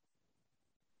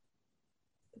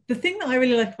thing that I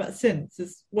really like about synths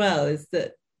as well is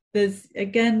that there's,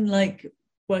 again, like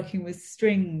working with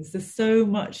strings, there's so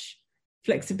much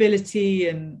flexibility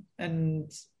and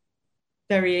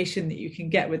variation that you can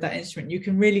get with that instrument. You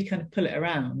can really kind of pull it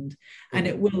around, and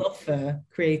it will offer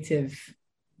creative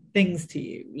things to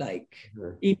you, like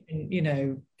even, you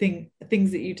know,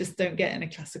 things that you just don't get in a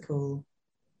classical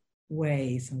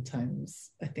way sometimes,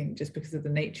 I think, just because of the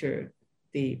nature of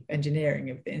the engineering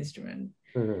of the instrument.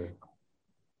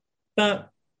 But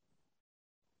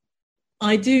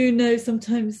I do know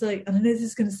sometimes, like, and I know this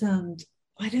is going to sound,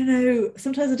 I don't know,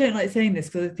 sometimes I don't like saying this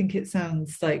because I think it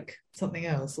sounds like something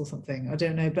else or something, I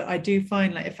don't know, but I do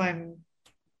find, like, if I'm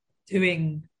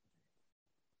doing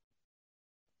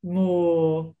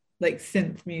more like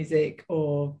synth music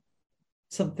or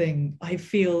something, I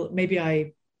feel maybe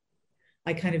I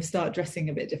kind of start dressing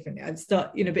a bit differently. I'd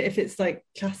start, you know, but if it's like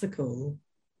classical,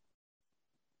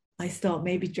 I start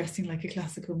maybe dressing like a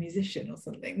classical musician or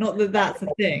something. Not that that's a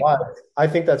thing. I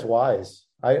think that's wise.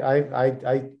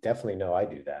 I definitely know I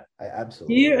do that. I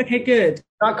absolutely. You okay? Good.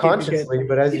 Not consciously, good.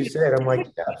 But as you said, I'm like,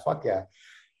 yeah, fuck yeah.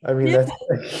 I mean, Yeah. that's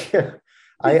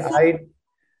yeah.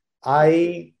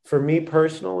 I for me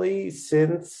personally,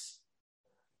 since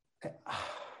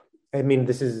I mean,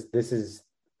 this is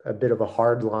a bit of a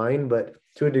hard line, but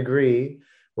to a degree,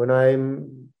 when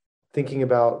I'm thinking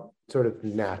about sort of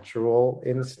natural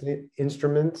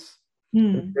instruments,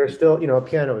 they're still, you know, a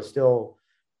piano is still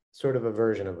sort of a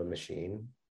version of a machine,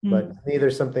 but to me,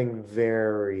 there's something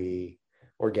very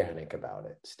organic about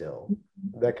it still.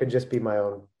 That could just be my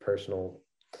own personal,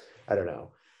 I don't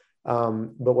know.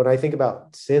 But when I think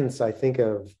about synths, I think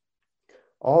of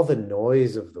all the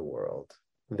noise of the world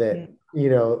that, you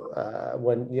know,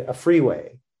 when a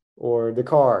freeway or the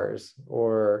cars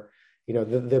or, you know,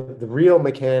 the real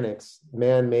mechanics,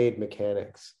 man-made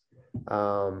mechanics,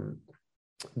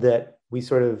 that we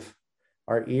sort of,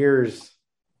 our ears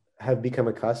have become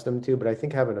accustomed to, but I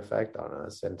think have an effect on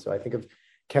us. And so I think of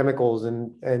chemicals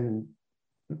and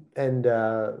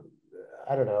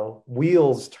I don't know,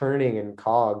 wheels turning and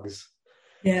cogs.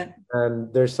 Yeah.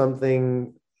 And there's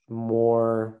something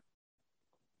more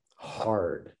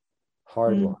hard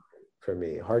line for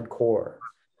me, hardcore.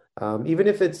 Even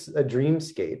if it's a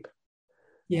dreamscape.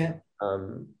 Yeah.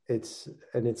 It's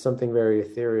something very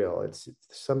ethereal. It's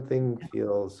something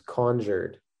feels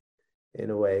conjured in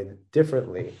a way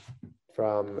differently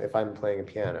from if I'm playing a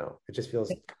piano. It just feels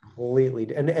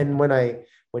completely, and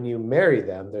when you marry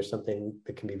them, there's something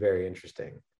that can be very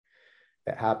interesting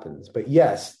that happens. But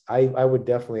yes, I would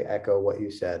definitely echo what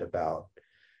you said about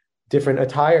different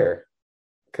attire,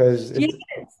 because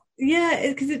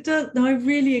because it does. No, I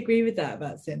really agree with that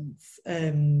about synths.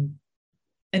 And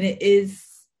it is,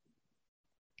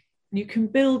 you can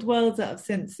build worlds out of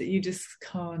synths that you just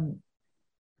can't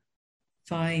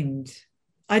find.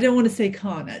 I don't want to say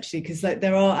can't, actually, because like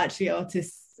there are actually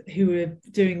artists who are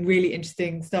doing really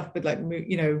interesting stuff with, like,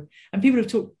 you know, and people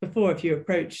have talked before, if you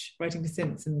approach writing for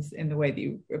synths in the way that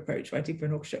you approach writing for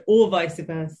an orchestra or vice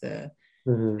versa,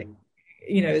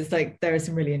 you know, it's like there are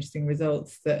some really interesting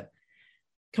results that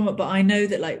come up. But I know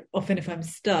that, like, often if I'm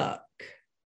stuck,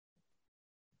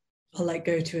 I'll like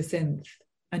go to a synth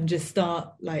and just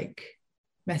start like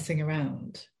messing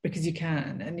around, because you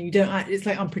can, and you don't, it's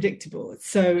like unpredictable. It's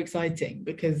so exciting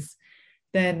because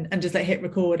then, and just like hit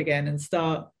record again and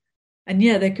start, and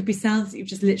yeah, there could be sounds that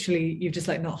you've just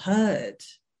like not heard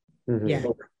yet,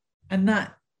 and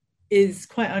that is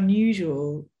quite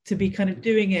unusual, to be kind of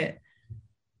doing it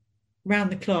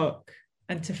round the clock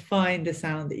and to find a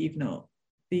sound that you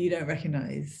don't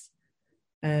recognize.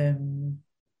 That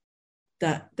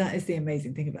is the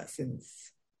amazing thing about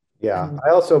synths. Yeah, I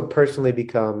also personally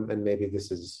become, and maybe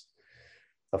this is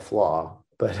a flaw,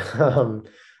 but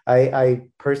I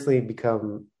personally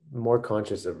become more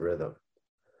conscious of rhythm.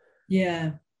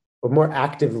 Yeah. Or more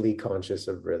actively conscious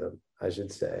of rhythm, I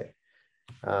should say,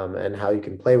 and how you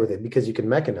can play with it, because you can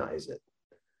mechanize it.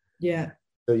 Yeah.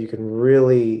 So you can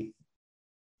really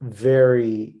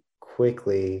very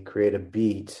quickly create a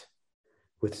beat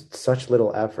with such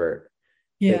little effort.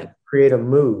 Yeah. Create a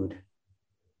mood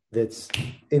that's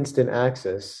instant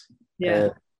access.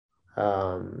 Yeah.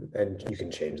 And you can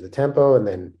change the tempo and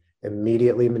then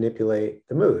immediately manipulate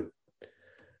the mood.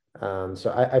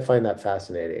 So I find that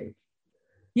fascinating.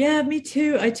 Yeah, me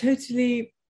too.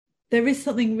 There is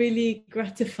something really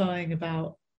gratifying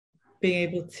about being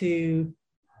able to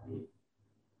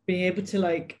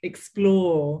like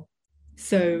explore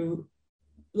so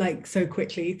like so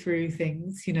quickly through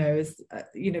things, as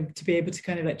to be able to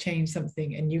kind of like change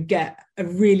something and you get a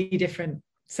really different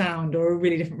sound or a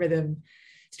really different rhythm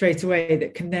straight away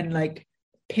that can then like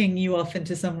ping you off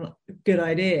into some good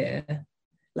idea.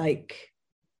 Like,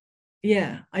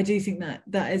 yeah, I do think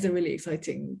that is a really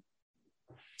exciting.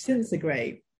 Synths are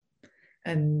great.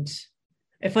 And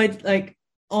if I like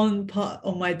on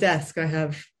my desk, I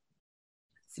have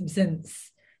some synths,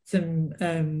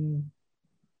 some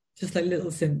just like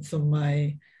little synths on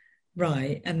my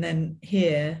right, and then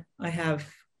here I have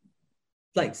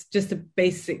like just a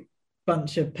basic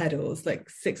bunch of pedals, like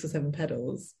 6 or 7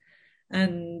 pedals,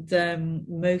 and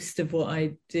most of what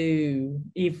I do,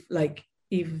 even like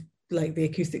the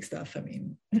acoustic stuff, I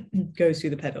mean, goes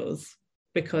through the pedals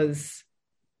because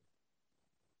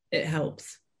it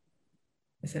helps.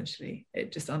 Essentially,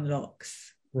 it just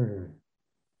unlocks. Mm-hmm.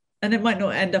 And it might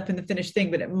not end up in the finished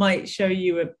thing, but it might show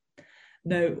you a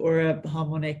note or a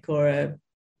harmonic or a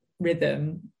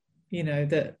rhythm,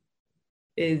 that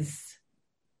is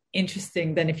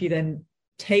interesting. Then if you then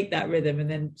take that rhythm and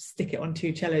then stick it on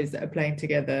 2 cellos that are playing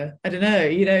together, I don't know,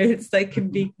 it's like can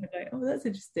be like, oh, that's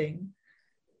interesting.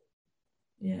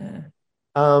 Yeah.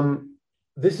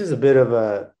 This is a bit of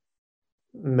a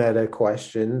meta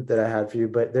question that I had for you,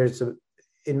 but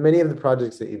in many of the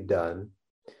projects that you've done,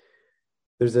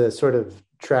 there's a sort of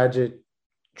tragic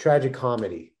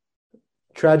comedy,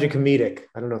 tragicomedic,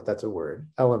 I don't know if that's a word,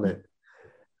 element.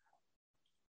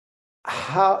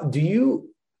 How do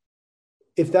you,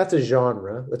 if that's a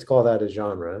genre, let's call that a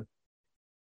genre,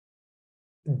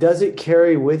 does it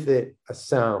carry with it a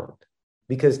sound?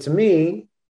 Because to me,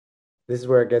 this is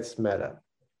where it gets meta.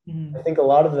 Mm-hmm. I think a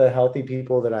lot of the healthy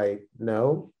people that I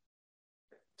know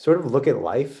sort of look at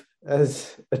life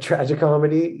as a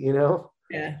tragicomedy,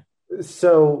 Yeah.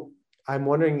 So I'm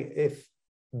wondering if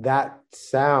that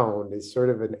sound is sort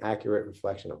of an accurate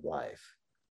reflection of life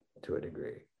to a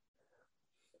degree.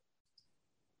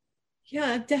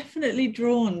 Yeah, I'm definitely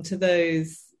drawn to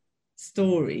those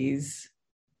stories.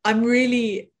 I'm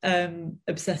really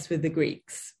obsessed with the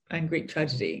Greeks and Greek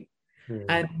tragedy,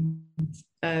 and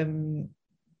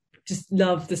just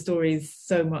love the stories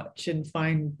so much and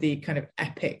find the kind of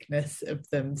epicness of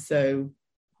them so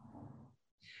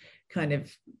kind of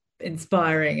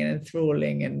inspiring and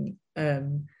enthralling,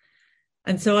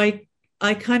 and so I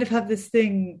kind of have this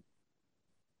thing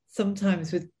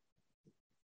sometimes with,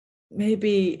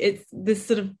 maybe it's this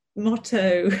sort of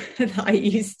motto that I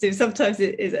used to, sometimes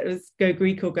it was go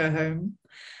Greek or go home,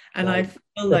 and right.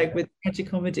 I feel like with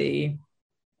tragicomedy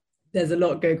there's a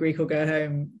lot go Greek or go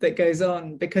home that goes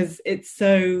on because it's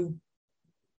so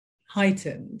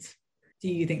heightened. Do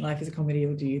you think life is a comedy,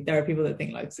 or there are people that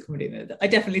think life is a comedy? I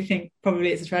definitely think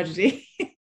probably it's a tragedy.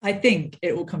 I think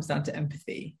it all comes down to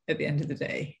empathy at the end of the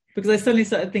day, because I suddenly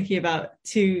started thinking about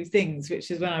 2 things,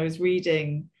 which is when I was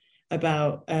reading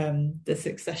about the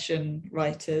Succession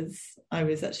writers. I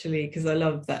was actually, because I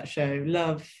love that show,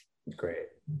 great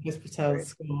Chris Patel's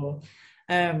score,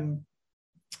 and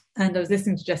I was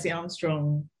listening to Jesse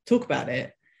Armstrong talk about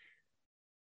it,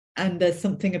 and there's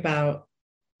something about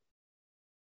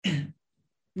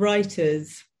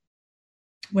writers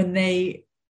when they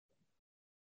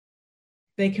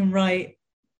can write,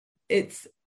 it's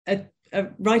a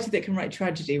writer that can write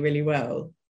tragedy really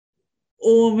well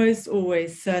almost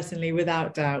always, certainly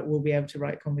without doubt, will be able to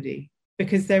write comedy,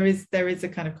 because there is a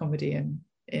kind of comedy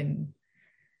in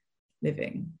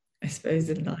living, I suppose,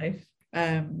 in life.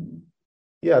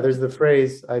 Yeah, there's the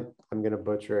phrase, I'm going to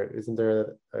butcher it. Isn't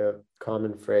there a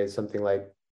common phrase, something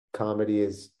like comedy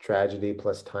is tragedy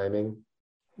plus timing?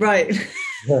 Right.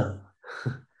 Yeah.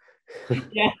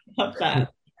 Yeah, I love that.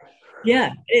 Yeah,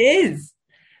 it is.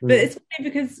 But it's funny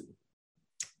because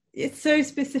it's so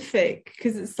specific,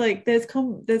 because it's like there's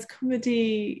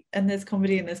comedy and there's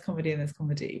comedy and there's comedy and there's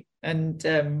comedy. And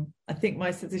I think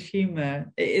my sense of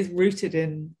humor, it is rooted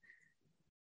in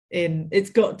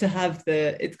it's got to have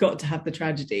the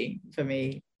tragedy for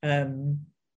me, and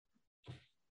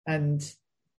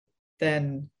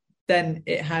then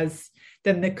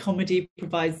the comedy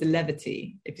provides the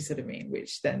levity, if you sort of mean,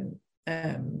 which then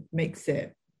makes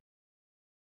it,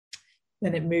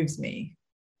 then it moves me.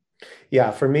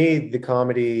 Yeah, for me, the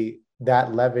comedy,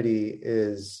 that levity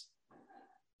is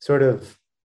sort of,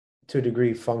 to a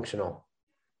degree, functional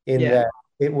in that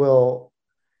it will,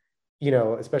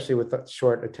 especially with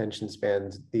short attention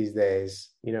spans these days,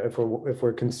 if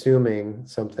we're consuming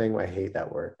something, I hate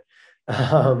that word.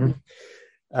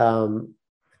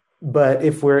 But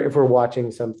if we're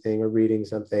watching something or reading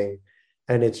something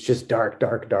and it's just dark,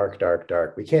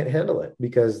 we can't handle it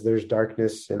because there's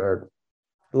darkness in our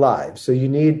lives. So you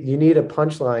need a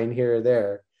punchline here or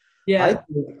there. Yeah.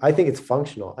 I think it's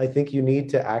functional. I think you need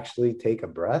to actually take a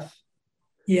breath.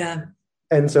 Yeah.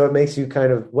 And so it makes you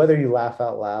kind of, whether you laugh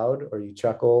out loud or you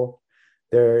chuckle,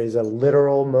 there is a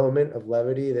literal moment of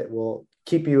levity that will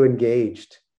keep you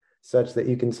engaged such that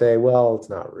you can say, well, it's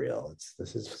not real.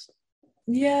 This is.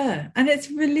 Yeah. And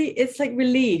it's like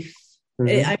relief.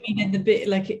 Mhm. I mean, in the bit,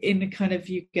 like in the kind of,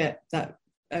 you get that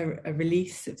a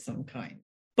release of some kind.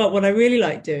 But what I really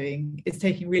like doing is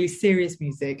taking really serious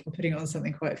music and putting it on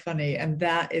something quite funny. And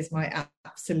that is my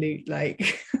absolute,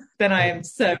 like, then I am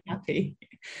so happy.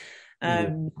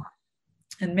 And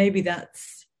maybe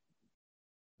that's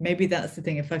the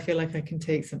thing. If I feel like I can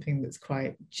take something that's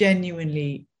quite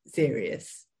genuinely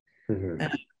serious, Mhm.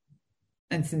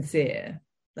 and sincere,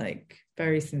 like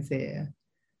very sincere,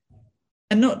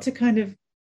 and not to kind of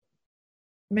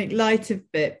make light of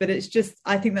it, but it's just,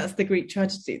 I think that's the Greek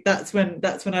tragedy. That's when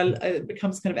it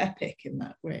becomes kind of epic in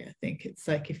that way. I think it's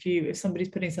like if somebody's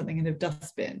putting something in a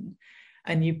dustbin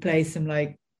and you play some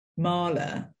like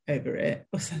Mahler over it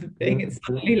or something, it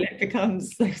suddenly like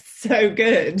becomes like so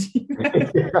good.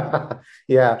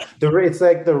 Yeah. It's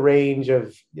like the range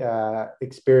of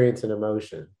experience and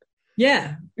emotion.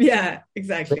 Yeah,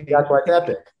 exactly. That's why it's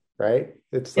epic, right?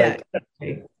 It's Yeah, like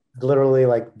exactly. literally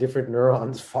like different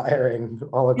neurons firing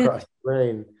all Yeah, across the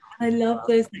brain. I love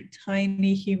those like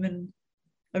tiny human.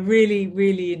 I really,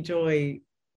 really enjoy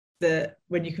the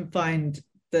when you can find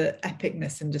the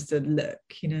epicness in just a look,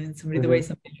 and the way Mhm.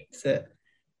 somebody looks at.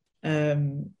 I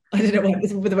don't know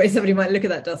the way somebody might look at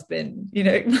that dustbin.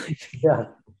 Yeah,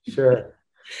 sure.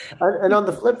 And on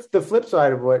the flip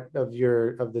side of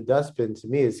the dustbin to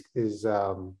me is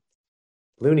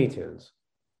Looney Tunes.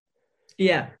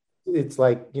 Yeah, It's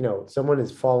like, someone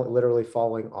is literally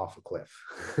falling off a cliff.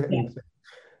 yeah, And,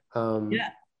 um,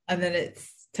 yeah. And then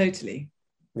it's totally.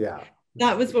 yeah.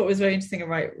 That was what was very interesting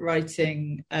about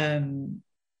writing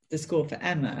the score for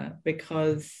Emma,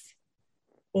 because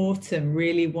Autumn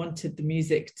really wanted the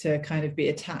music to kind of be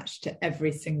attached to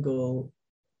every single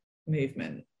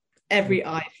movement, every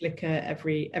eye flicker,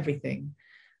 everything.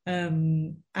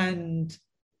 And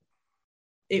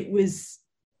it was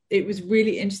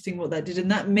really interesting what that did,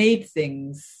 and that made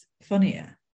things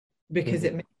funnier because Mhm.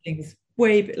 it made things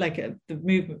way like the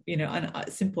movement,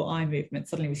 a simple eye movement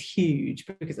suddenly was huge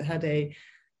because it had a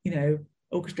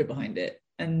orchestra behind it.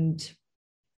 And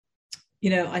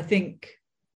I think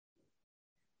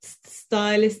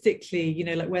stylistically,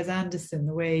 like Wes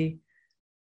Anderson, with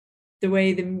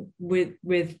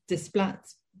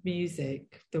Desplat's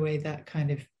music, the way that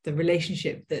kind of the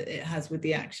relationship that it has with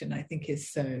the action, I think is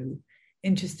so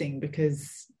interesting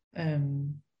because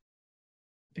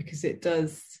it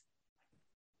does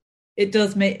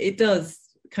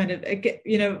kind of,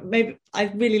 maybe I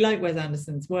really like Wes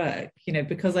Anderson's work,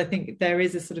 because I think there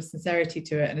is a sort of sincerity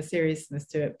to it and a seriousness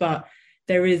to it, but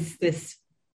there is this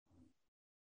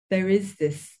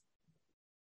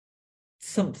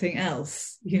something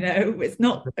else. It's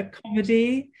not a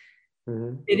comedy,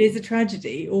 Mhm. it is a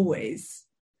tragedy always,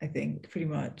 I think, pretty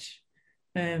much.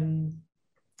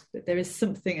 But there is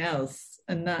something else,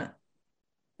 and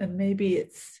maybe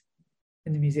it's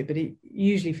in the music, but it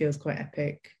usually feels quite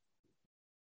epic,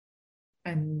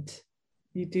 and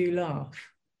you do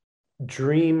laugh.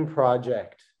 Dream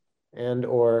project and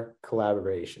or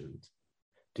collaborations.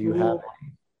 Do you have Ooh, it?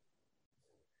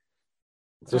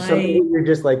 Is there something I that you're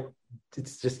just like,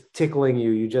 it's just tickling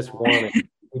you? You just want it.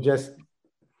 You just,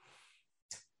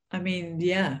 I mean,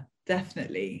 yeah,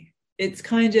 definitely. It's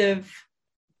kind of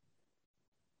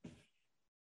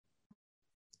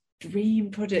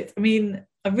dream project. I mean,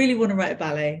 I really want to write a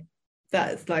ballet.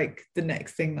 That's like the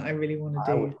next thing that I really want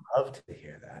to I would do. love to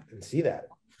hear that and see that.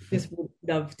 Just would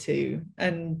love to.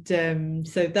 And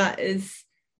so that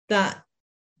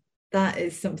that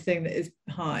is something that is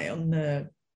high on the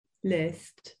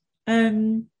list.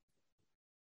 And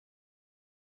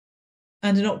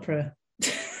an opera.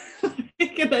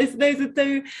 Those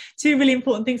are two really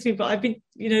important things to me. But I've been,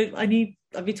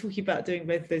 I've been talking about doing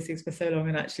both of those things for so long,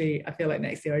 and actually, I feel like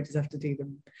next year I just have to do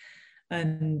them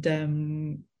and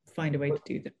find a way to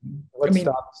do them. I What mean,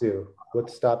 stops you? What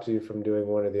stops you from doing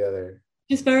one or the other?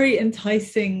 just very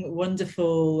enticing,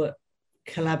 wonderful,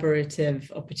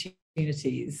 collaborative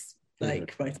opportunities, Mhm.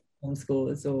 like writing film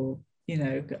scores, or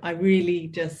I really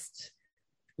just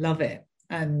love it.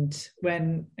 And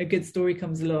when a good story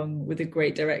comes along with a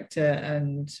great director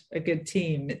and a good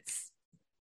team, it's,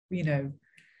 you know,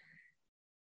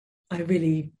 I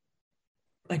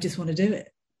just want to do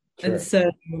it. And Sure.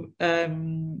 so,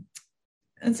 um,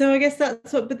 and so I guess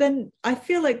that's what, but then I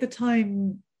feel like the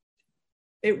time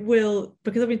it will,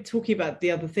 because I've been talking about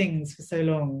the other things for so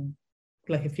long,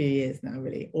 like a few years now,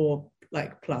 really, or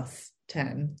like plus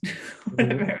 10,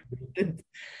 whatever,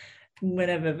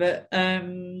 whenever. But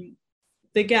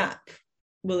the gap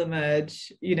will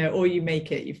emerge, you know, or you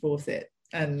make it, you force it,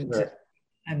 and Sure.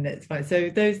 and it's fine. So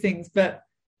those things, but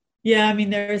yeah, I mean,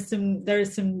 there is some,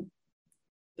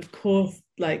 of course,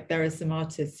 like there are some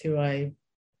artists who I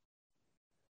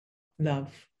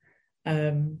love.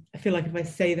 I feel like if I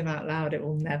say them out loud, it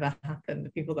will never happen. The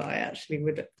people that I actually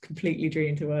would completely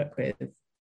dream to work with.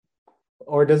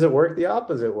 Or does it work the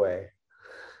opposite way?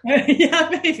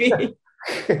 Yeah, maybe.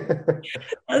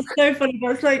 That's so funny.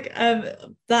 That's like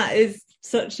that is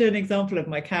such an example of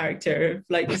my character of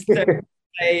like just don't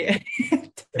say.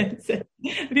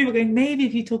 People going, maybe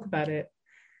if you talk about it,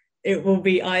 it will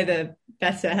be either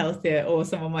better, healthier, or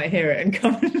someone might hear it and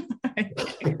come and like.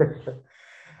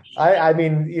 I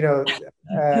mean, you know,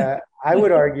 I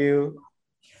would argue,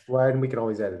 well, and we can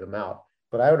always edit them out,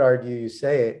 but I would argue you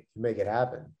say it, you make it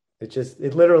happen.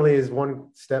 It literally is one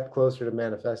step closer to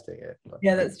manifesting it.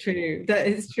 Yeah, that's true. That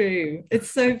is true.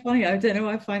 It's so funny. I don't know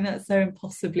why I find that so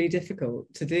impossibly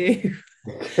difficult to do.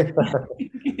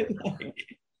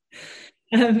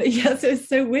 Yeah, so it's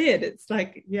so weird. It's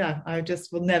like, yeah, I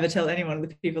just will never tell anyone of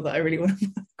the people that I really want to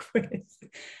work with.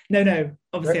 No,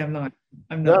 obviously I'm not.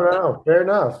 No, fair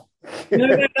enough.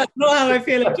 No, that's not how I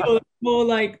feel at all. It's more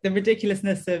like the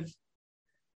ridiculousness of,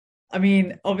 I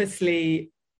mean,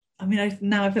 obviously, I mean,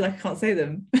 now I feel like I can't say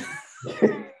them.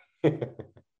 I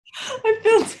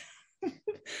feel,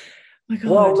 my God.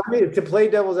 Well, to play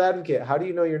devil's advocate, how do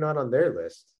you know you're not on their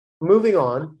list? Moving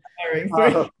on.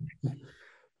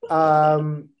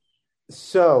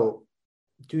 So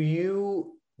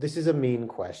this is a mean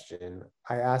question.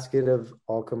 I ask it of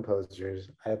all composers.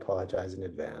 I apologize in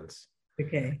advance.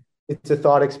 Okay. It's a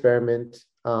thought experiment.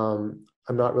 I'm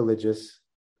not religious,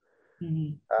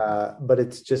 but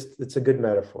it's a good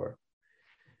metaphor.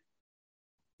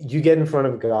 You get in front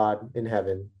of God in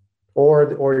heaven, or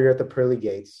you're at the pearly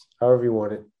gates, however you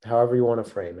want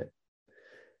to frame it.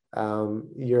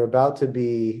 You're about to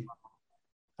be,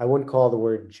 I wouldn't call the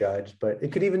word judge, but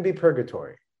it could even be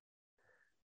purgatory.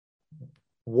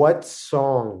 What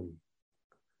song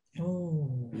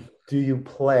do you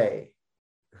play?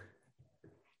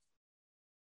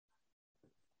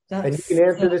 And you can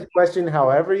answer this question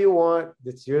however you want.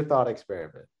 It's your thought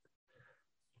experiment.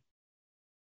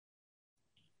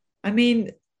 I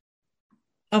mean,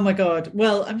 oh my God.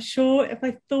 Well, I'm sure if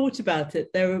I thought about it,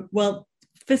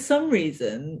 for some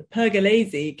reason,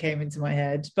 Pergolesi came into my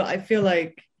head, but I feel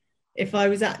like if I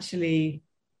was actually,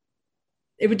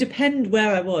 it would depend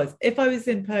where I was. If I was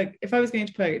going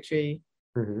to Purgatory,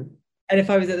 and if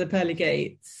I was at the pearly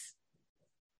gates,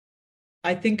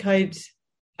 I think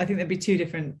there'd be two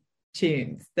different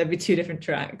tunes. There'd be two different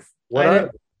tracks. I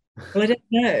don't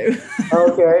know.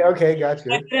 Okay, got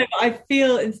you. I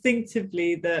feel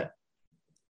instinctively that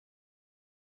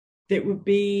it would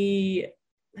be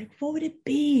like, what would it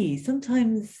be?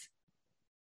 Sometimes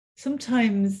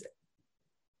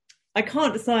I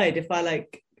can't decide if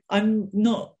I'm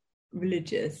not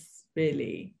religious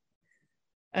really.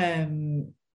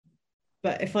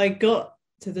 But if I got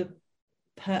to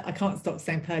I can't stop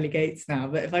saying pearly gates now,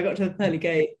 but if I got to the pearly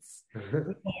gates,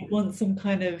 I want some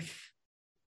kind of,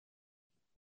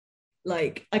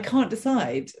 like, I can't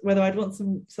decide whether I'd want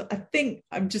so I think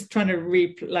I'm just trying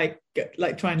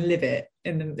to try and live it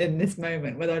in this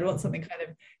moment, whether I'd want something kind of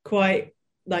quite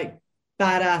like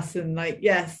badass and like,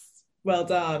 yes, well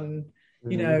done,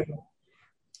 you know,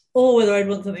 or whether I'd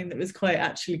want something that was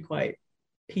quite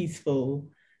peaceful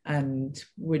and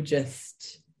would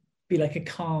just be like a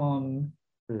calm,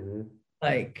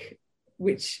 like,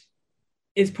 which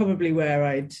is probably where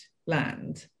I'd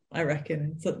land, I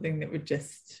reckon. Something that would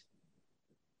just,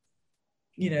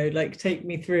 you know, like take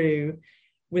me through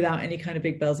without any kind of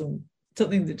big bells, and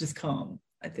something that just calm,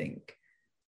 I think.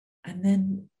 And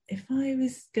then if I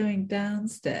was going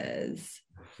downstairs,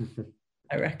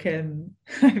 I reckon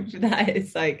that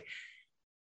is like,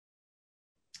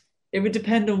 it would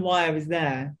depend on why I was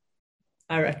there,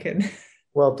 I reckon.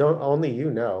 Well, don't only you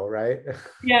know, right?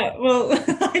 Yeah, well,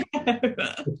 I know.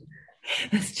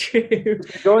 That's true.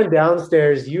 Going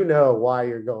downstairs, you know why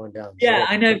you're going downstairs. Yeah,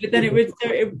 I know, but then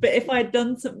but if I'd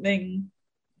done something,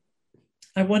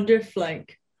 I wonder if,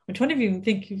 like, I'm trying to even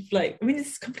think of, like, I mean, this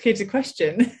is a complicated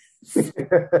question.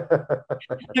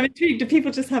 I'm intrigued. Do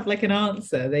people just have like an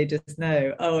answer? They just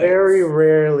know. Very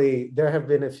rarely. There have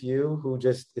been a few who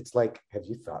just, it's like, have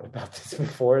you thought about this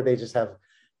before? They just have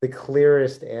the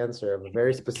clearest answer of a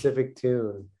very specific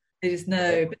tune. They just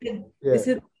know. But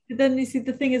then you see,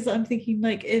 the thing is, I'm thinking,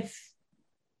 like, if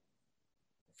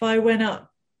I went up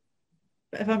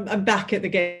if I'm back at the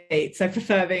gates, I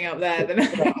prefer being up there than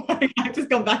I've just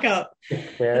gone back up.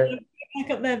 Fair.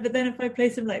 Back up there, but then if I play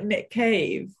some like Nick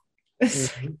Cave,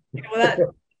 Mhm. that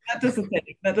does a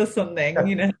thing. That does something,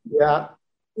 Yeah.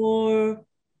 Or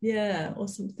yeah, or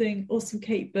something, or some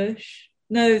Kate Bush.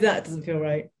 No, that doesn't feel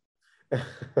right.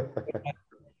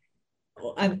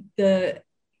 And I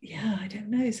don't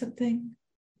know, something,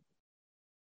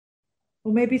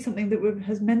 or maybe something that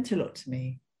has meant a lot to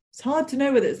me. It's hard to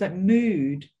know whether it's like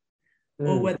mood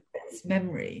or Mm. whether it's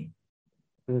memory.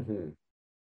 Mhm.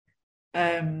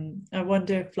 I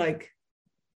wonder if like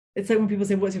it's like when people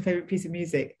say, "What's your favorite piece of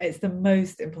music?" It's the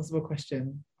most impossible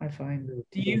question I find.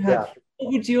 Do you Yeah, have?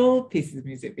 What would your pieces of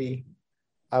music be?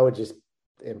 I would just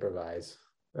improvise.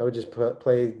 I would just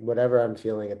play whatever I'm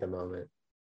feeling at the moment.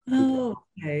 Keep it. Oh,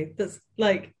 okay. That's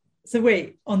like, so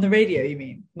wait, on the radio, you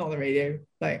mean? Not on the radio,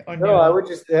 like on No, I your. would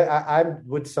just I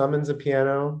would summons a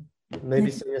piano,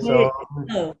 maybe sing a Hey, song.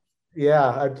 oh, Yeah,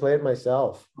 I'd play it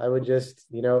myself. I would just,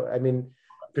 I mean,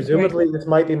 great. presumably this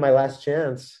might be my last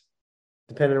chance,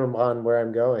 depending on where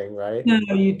I'm going, right? No,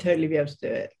 you'd totally be able to do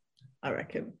it, I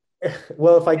reckon.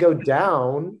 Well, if I go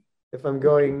down, if I'm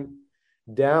going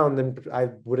down, then I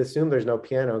would assume there's no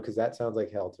piano because that sounds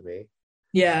like hell to me.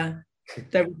 Yeah,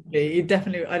 there would be. You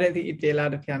definitely, I don't think you'd be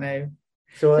allowed a piano.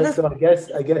 So, But I- that's, so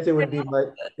I guess it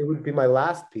would be my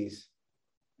last piece.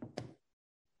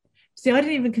 see, I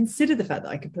didn't even consider the fact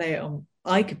that I could play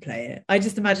it. I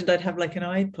just imagined I'd have like an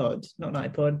iPod, not an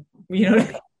iPod, you know.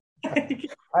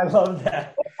 I love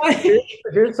that.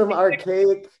 Here's some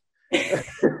archaic.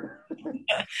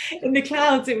 In the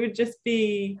clouds, it would just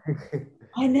be.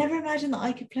 I never imagined that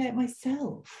I could play it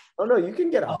myself. Oh no, you can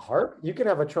get a harp. You can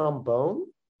have a trombone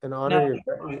and No, honor your.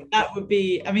 that would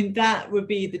be. I mean, that would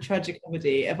be the tragic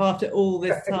comedy if after all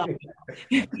this time,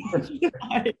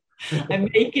 I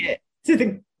make it to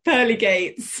the pearly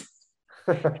gates,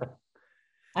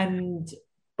 and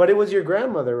But it was your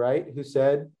grandmother, right, who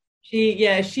said, she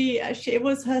it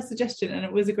was her suggestion, and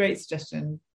it was a great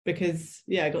suggestion because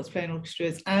I got to play in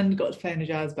orchestras and got to play in a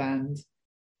jazz band.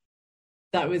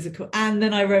 That was a cool, and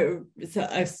then I wrote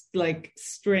a like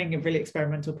string of really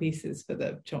experimental pieces for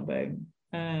the trombone,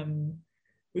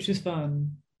 which was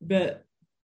fun. But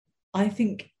I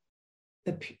think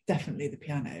definitely the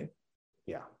piano.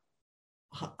 yeah,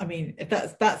 I mean, if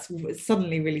that's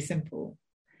suddenly really simple.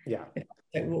 yeah.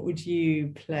 Like, what would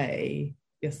you play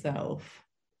yourself?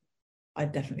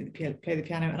 I'd definitely play the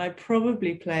piano, and I'd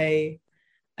probably play.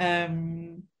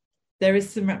 There is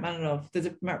some Rachmaninoff. There's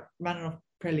a Rachmaninoff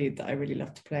prelude that I really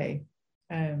love to play.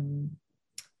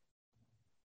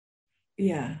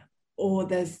 Yeah, or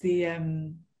there's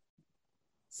the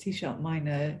C sharp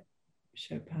minor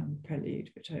Chopin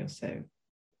prelude, which I also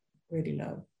really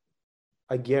love.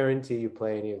 I guarantee you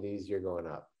play any of these, you're going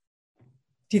up.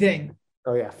 Do you think?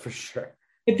 Oh yeah, for sure.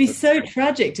 It'd be so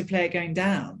tragic to play it going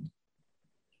down.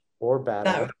 Or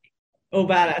badass. Or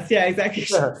badass, yeah, exactly.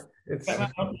 It's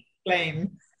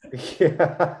Flame.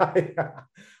 yeah.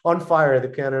 On fire. The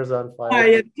piano's on Oh, fire.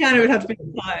 yeah, the piano would have to be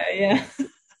on fire, yeah.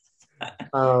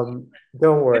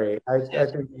 Don't worry. I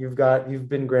think you've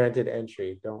been granted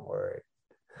entry. Don't worry.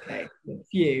 Okay,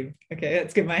 phew. Okay,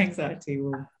 let's get my anxiety.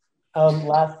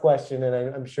 Last question,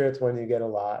 and I'm sure it's one you get a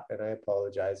lot, and I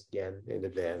apologize again in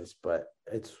advance, but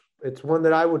it's one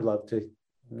that I would love to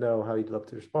know how you'd love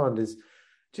to respond, is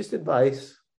just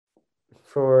advice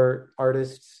for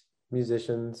artists,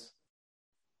 musicians.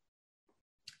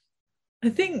 I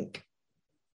think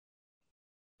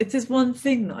it's just one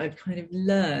thing that I've kind of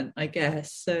learned, I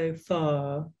guess, so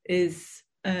far is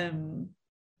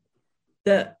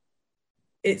that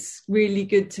it's really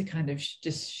good to kind of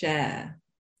just share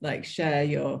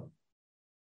your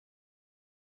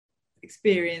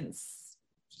experience,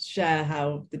 share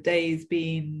how the day's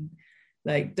been.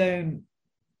 Like, don't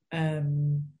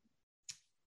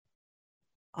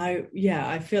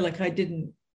I feel like I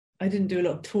didn't do a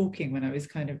lot of talking when I was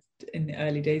kind of in the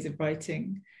early days of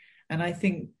writing, and I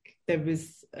think it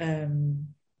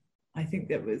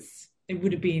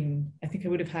would have been, I think I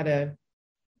would have had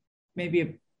maybe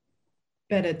a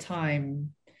better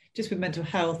time just with mental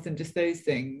health and just those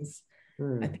things.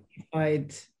 I think if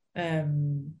I'd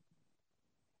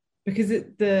because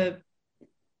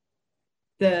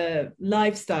the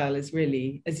lifestyle is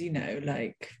really, as you know,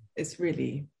 like, it's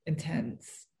really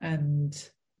intense, and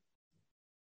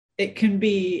it can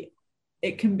be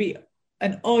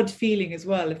an odd feeling as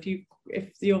well if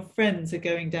your friends are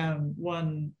going down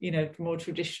one, more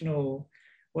traditional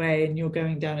way, and you're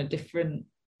going down a different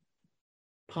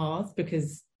path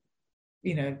because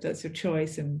that's your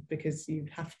choice, and because you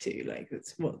have to, like,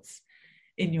 that's what's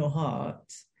in your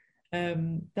heart.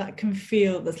 that can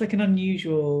feel, that's like an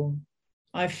unusual,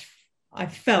 I've I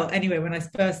felt anyway when I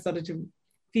first started to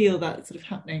feel that sort of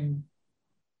happening.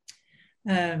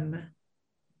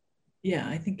 Yeah,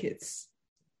 I think it's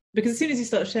because as soon as you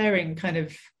start sharing kind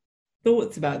of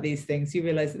thoughts about these things, you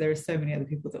realize that there are so many other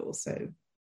people that also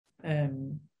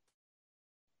that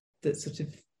sort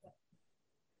of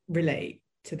relate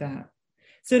to that.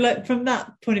 So like from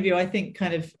that point of view, I think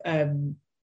kind of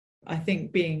I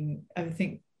think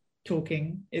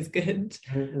talking is good.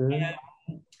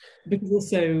 Because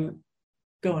also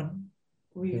go on.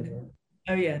 Oh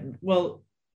yeah. Well,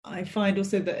 I find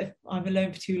also that if I'm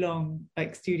alone for too long,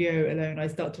 like studio alone, I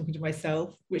start talking to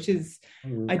myself, which is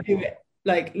I do it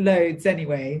like loads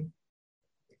anyway,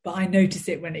 but I notice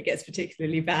it when it gets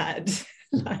particularly bad.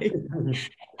 Like,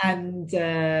 and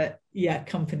yeah,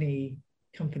 company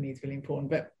is really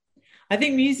important. But I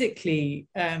think musically,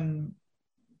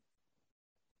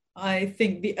 I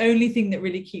think the only thing that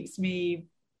really keeps me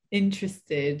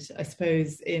interested, I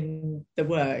suppose, in the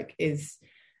work is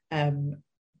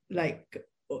like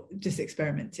just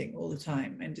experimenting all the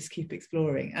time and just keep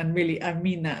exploring. And really, I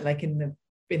mean that like in the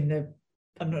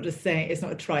I'm not just saying, it's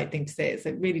not a trite thing to say, it's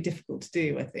like really difficult to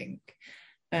do, I think.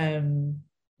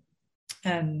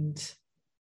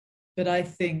 But I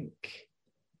think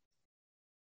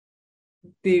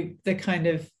the kind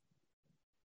of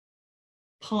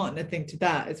partner thing to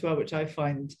that as well, which I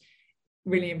find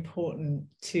really important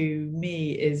to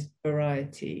me, is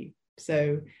variety.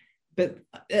 So, but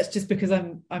that's just because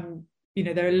I'm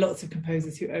there are lots of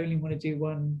composers who only want to do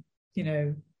one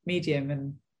medium,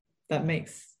 and that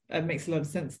makes a lot of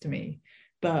sense to me.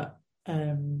 But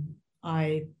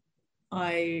I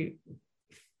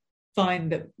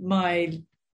find that my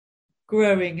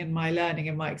growing and my learning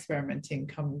and my experimenting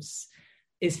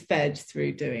is fed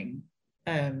through doing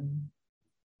a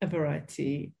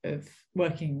variety of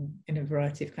working in a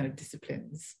variety of kind of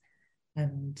disciplines,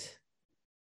 and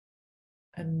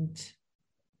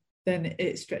then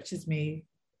it stretches me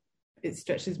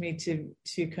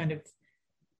to kind of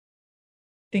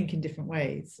think in different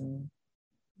ways and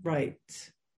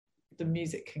write. The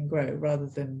music can grow rather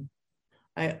than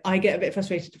I get a bit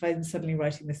frustrated if I'm suddenly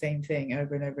writing the same thing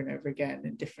over and over and over again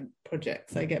in different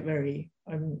projects. I get I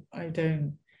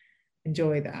don't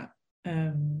enjoy that.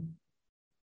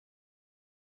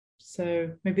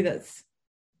 So maybe that's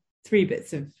 3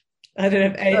 bits of, I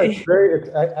don't know.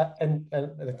 And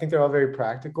I think they're all very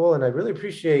practical, and I really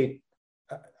appreciate.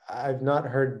 I've not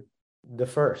heard the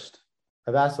first.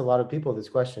 I've asked a lot of people this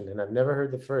question, and I've never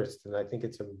heard the first, and I think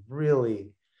it's a really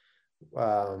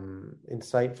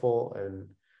insightful and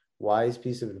wise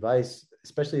piece of advice.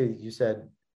 Especially, you said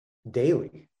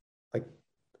daily, like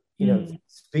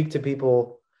speak to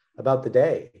people about the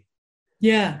day.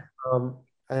 Yeah.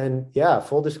 And yeah,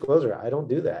 full disclosure, I don't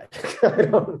do that. I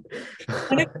know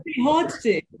it's pretty hard to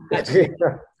do, actually.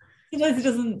 Yeah. Sometimes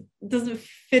it doesn't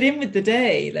fit in with the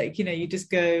day. Like, you just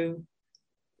go,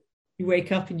 you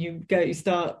wake up and you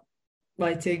start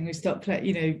writing, you start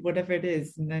playing, whatever it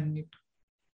is. And then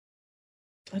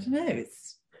I don't know,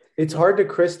 it's hard to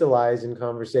crystallize in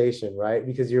conversation, right?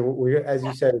 Because we're as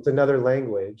you said, it's another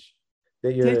language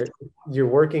that you're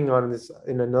working on this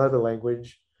in another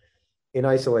language in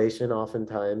isolation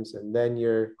oftentimes, and then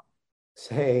you're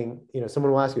saying,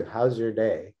 someone will ask you, how's your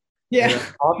day? Yeah. And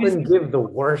I often give the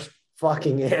worst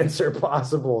fucking answer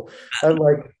possible. I'm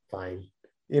like, fine,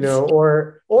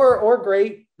 or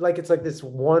great. Like, it's like this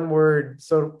one word,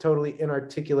 so totally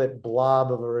inarticulate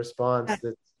blob of a response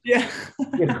that's, yeah.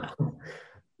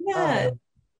 Yeah,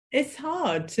 it's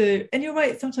hard to, and you're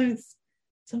right, sometimes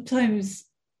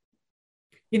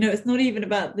it's not even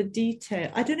about the detail.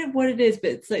 I don't know what it is,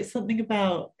 but it's like something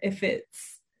about if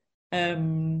it's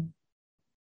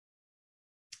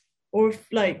or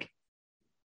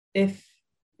if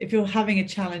you're having a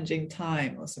challenging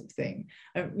time or something,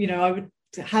 I would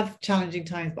have challenging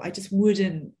times, but I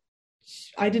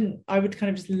would kind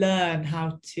of just learn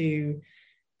how to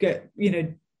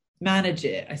manage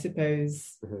it, I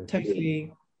suppose,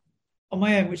 totally on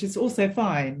my own, which is also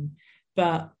fine.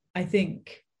 But I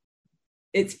think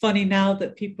it's funny now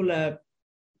that people are,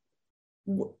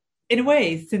 in a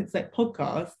way, since like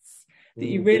podcasts, that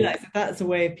you realize that that's a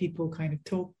way of people kind of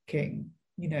talking,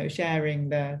 sharing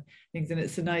their things. And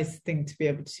it's a nice thing to be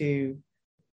able to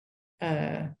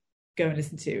go and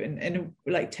listen to. And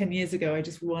like 10 years ago, I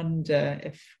just wonder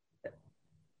if,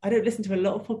 I don't listen to a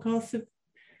lot of podcasts of,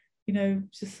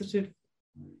 just sort of,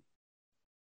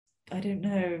 I don't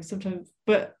know, sometimes,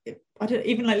 but I don't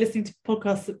even like listening to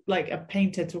podcasts like a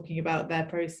painter talking about their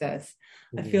process.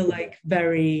 I feel like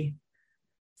very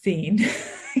seen.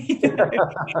 You know?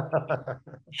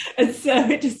 And so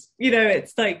it just,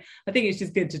 it's like, I think it's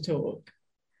just good to talk.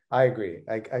 I agree.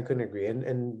 I couldn't agree.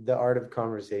 And the art of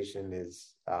conversation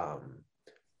is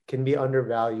can be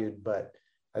undervalued, but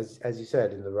as you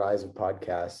said, in the rise of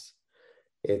podcasts,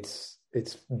 it's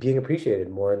being appreciated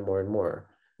more and more and more.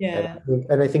 Yeah.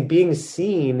 And I think being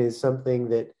seen is something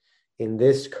that in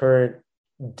this current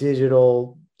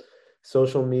digital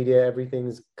social media,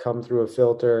 everything's come through a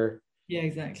filter. Yeah,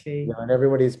 exactly. And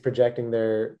everybody's projecting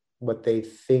their what they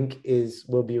think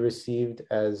will be received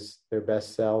as their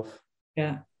best self.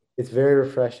 Yeah. It's very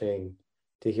refreshing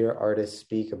to hear artists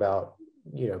speak about,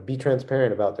 be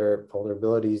transparent about their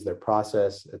vulnerabilities, their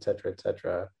process, et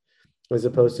cetera, as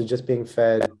opposed to just being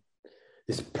fed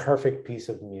this perfect piece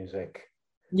of music.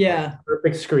 Yeah.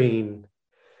 Perfect screen.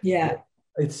 Yeah.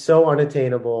 It's so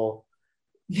unattainable.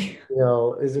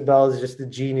 Isabel is just a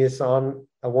genius, on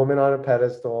a woman on a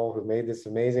pedestal who made this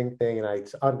amazing thing, and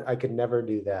I could never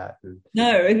do that.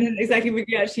 No, and then exactly when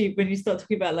you start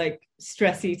talking about like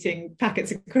stress eating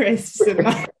packets of crisps and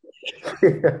like,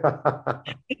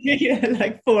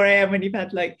 like 4 a.m. when you've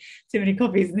had like too many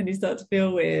coffees, and then you start to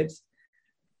feel weird.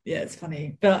 Yeah, it's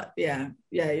funny, but yeah,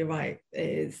 you're right.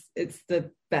 It's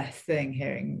the best thing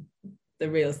hearing the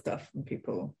real stuff from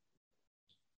people.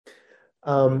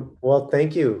 Well,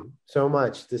 thank you so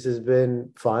much. This has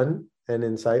been fun and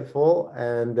insightful,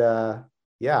 and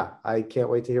I can't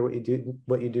wait to hear what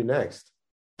you do next.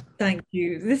 Thank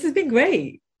you. This has been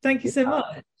great. Thank you so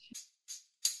much.